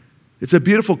 Amen? It's a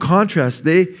beautiful contrast.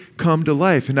 They come to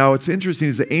life. And now what's interesting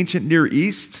is the ancient Near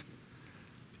East,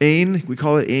 Ain, we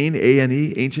call it Ain,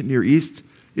 A-N-E, ancient Near East,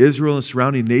 Israel and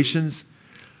surrounding nations,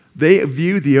 they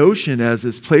view the ocean as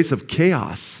this place of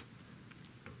chaos.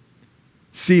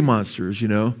 Sea monsters,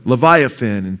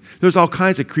 Leviathan, and there's all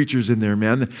kinds of creatures in there,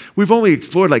 man. We've only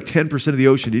explored like 10% of the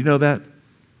ocean. Do you know that?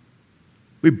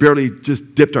 We barely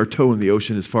just dipped our toe in the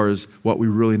ocean as far as what we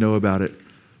really know about it.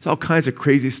 There's all kinds of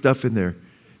crazy stuff in there.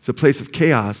 It's a place of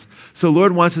chaos. So the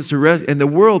Lord wants us to rest. And the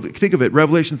world, think of it,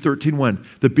 Revelation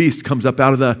 13:1, the beast comes up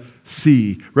out of the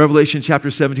sea. Revelation chapter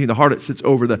 17, the harlot sits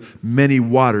over the many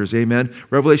waters. Amen.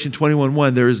 Revelation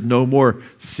 21:1, there is no more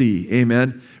sea.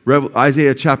 Amen.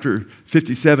 Isaiah chapter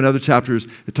 57, other chapters,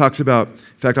 it talks about,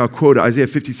 in fact, I'll quote it, Isaiah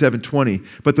 57:20.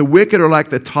 But the wicked are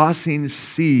like the tossing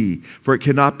sea, for it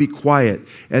cannot be quiet,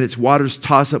 and its waters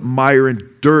toss up mire and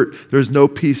dirt. There is no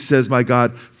peace, says my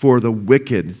God, for the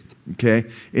wicked. Okay?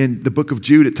 In the book of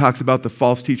Jude, it talks about the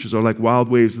false teachers are like wild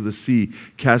waves of the sea,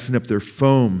 casting up their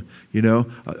foam,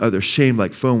 their shame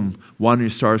like foam, wandering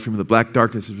stars from the black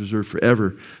darkness is reserved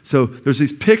forever. So there's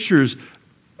these pictures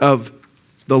of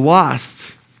the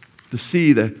lost. The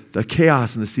sea, the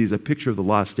chaos in the sea is a picture of the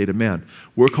lost state of man.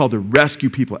 We're called to rescue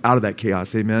people out of that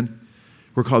chaos, amen?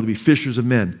 We're called to be fishers of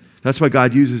men. That's why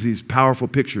God uses these powerful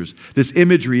pictures. This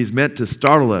imagery is meant to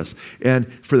startle us.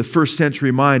 And for the first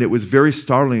century mind, it was very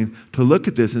startling to look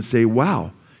at this and say,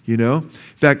 wow, In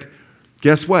fact,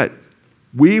 guess what?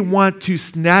 We want to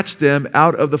snatch them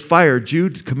out of the fire.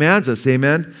 Jude commands us,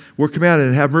 amen? We're commanded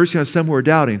to have mercy on some who are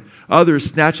doubting. Others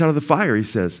snatch out of the fire, he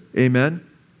says, amen?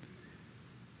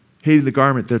 Hating the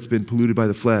garment that's been polluted by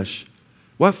the flesh.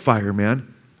 What fire,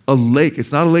 man? A lake.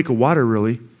 It's not a lake of water,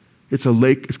 really. It's a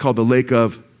lake. It's called the lake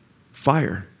of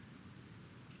fire.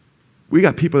 We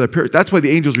got people that perish. That's why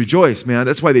the angels rejoice, man.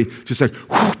 That's why they just like,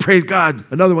 praise God,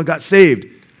 another one got saved.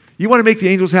 You want to make the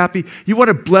angels happy? You want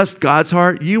to bless God's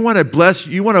heart? You want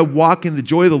to walk in the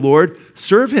joy of the Lord?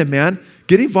 Serve him, man.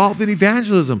 Get involved in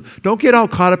evangelism. Don't get all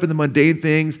caught up in the mundane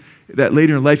things that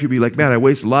later in life you'll be like, man, I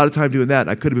wasted a lot of time doing that.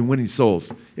 I could have been winning souls.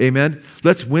 Amen?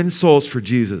 Let's win souls for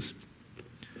Jesus.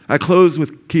 I close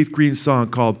with Keith Green's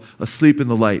song called Asleep in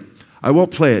the Light. I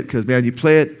won't play it because, man, you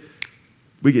play it,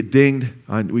 we get dinged,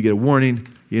 we get a warning,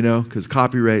 because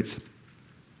copyrights.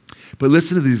 But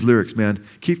listen to these lyrics, man.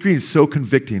 Keith Green is so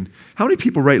convicting. How many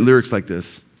people write lyrics like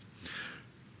this?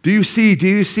 Do you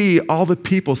see all the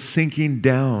people sinking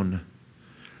down?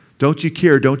 Don't you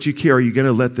care? Are you going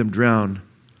to let them drown?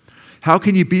 How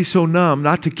can you be so numb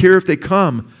not to care if they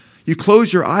come? You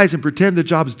close your eyes and pretend the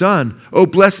job's done. Oh,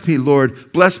 bless me,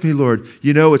 Lord. Bless me, Lord.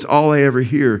 It's all I ever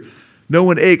hear. No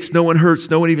one aches, no one hurts,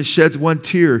 no one even sheds one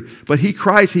tear. But he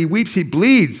cries, he weeps, he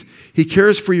bleeds. He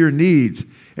cares for your needs.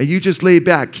 And you just lay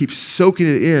back, keep soaking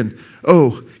it in.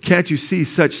 Oh, can't you see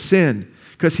such sin?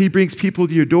 Because he brings people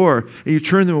to your door and you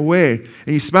turn them away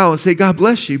and you smile and say, God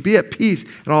bless you, be at peace.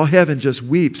 And all heaven just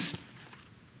weeps.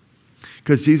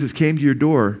 Because Jesus came to your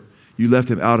door, you left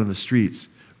him out on the streets.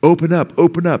 Open up,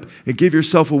 and give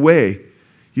yourself away.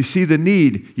 You see the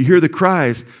need, you hear the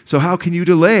cries, so how can you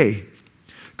delay?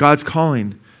 God's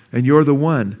calling, and you're the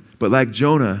one, but like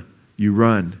Jonah, you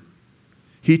run.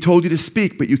 He told you to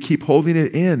speak, but you keep holding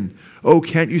it in. Oh,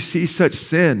 can't you see such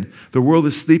sin? The world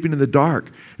is sleeping in the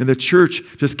dark, and the church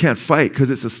just can't fight because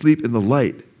it's asleep in the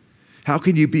light. How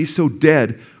can you be so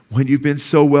dead when you've been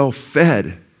so well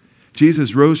fed?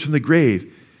 Jesus rose from the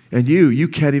grave, and you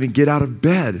can't even get out of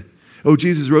bed. Oh,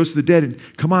 Jesus rose from the dead,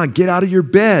 and come on, get out of your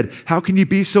bed. How can you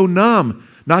be so numb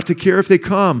not to care if they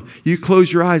come? You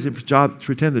close your eyes and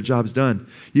pretend the job's done.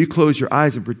 You close your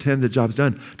eyes and pretend the job's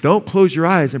done. Don't close your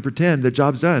eyes and pretend the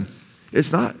job's done.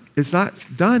 It's not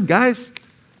done, guys.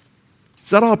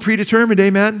 It's not all predetermined,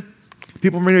 amen?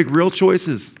 People make real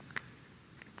choices.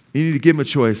 You need to give them a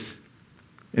choice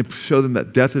and show them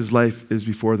that death is life is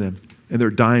before them. And they're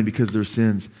dying because of their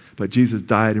sins. But Jesus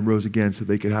died and rose again so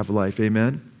they could have a life,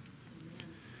 amen?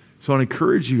 So I want to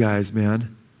encourage you guys,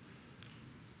 man.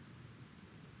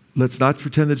 Let's not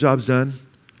pretend the job's done.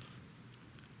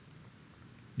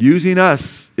 Using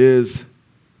us is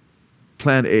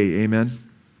plan A, amen?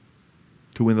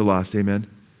 To win the lost, amen?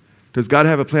 Does God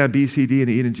have a plan B, C, D,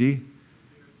 and E, and G?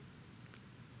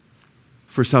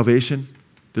 For salvation?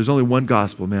 There's only one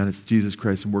gospel, man. It's Jesus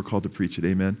Christ, and we're called to preach it,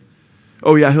 amen?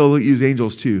 Oh, yeah, he'll use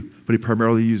angels too, but he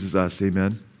primarily uses us,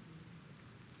 amen?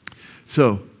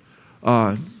 So,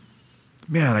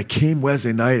 man, I came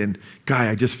Wednesday night, and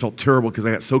I just felt terrible because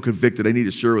I got so convicted I need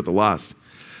to share with the lost.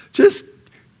 Just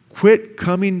quit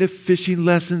coming to fishing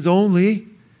lessons only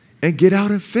and get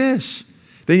out and fish.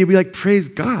 Then you'll be like, praise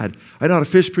God. I know how to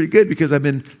fish pretty good because I've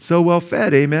been so well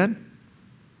fed, amen?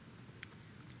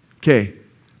 Okay,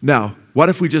 now, what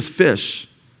if we just fish,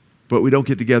 but we don't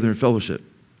get together in fellowship?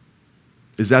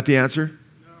 Is that the answer?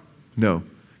 No.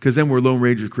 Because then we're Lone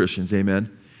Ranger Christians,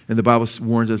 amen? And the Bible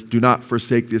warns us, do not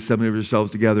forsake the assembly of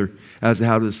yourselves together as the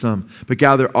habit of some, but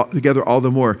gather together all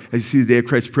the more as you see the day of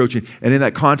Christ approaching. And in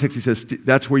that context, he says,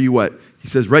 that's where you what? He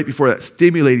says right before that,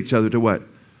 stimulate each other to what?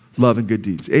 Love and good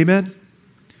deeds. Amen?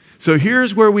 So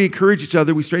here's where we encourage each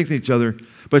other, we strengthen each other,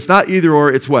 but it's not either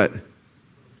or, it's what?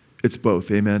 It's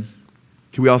both. Amen?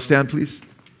 Can we all stand, please?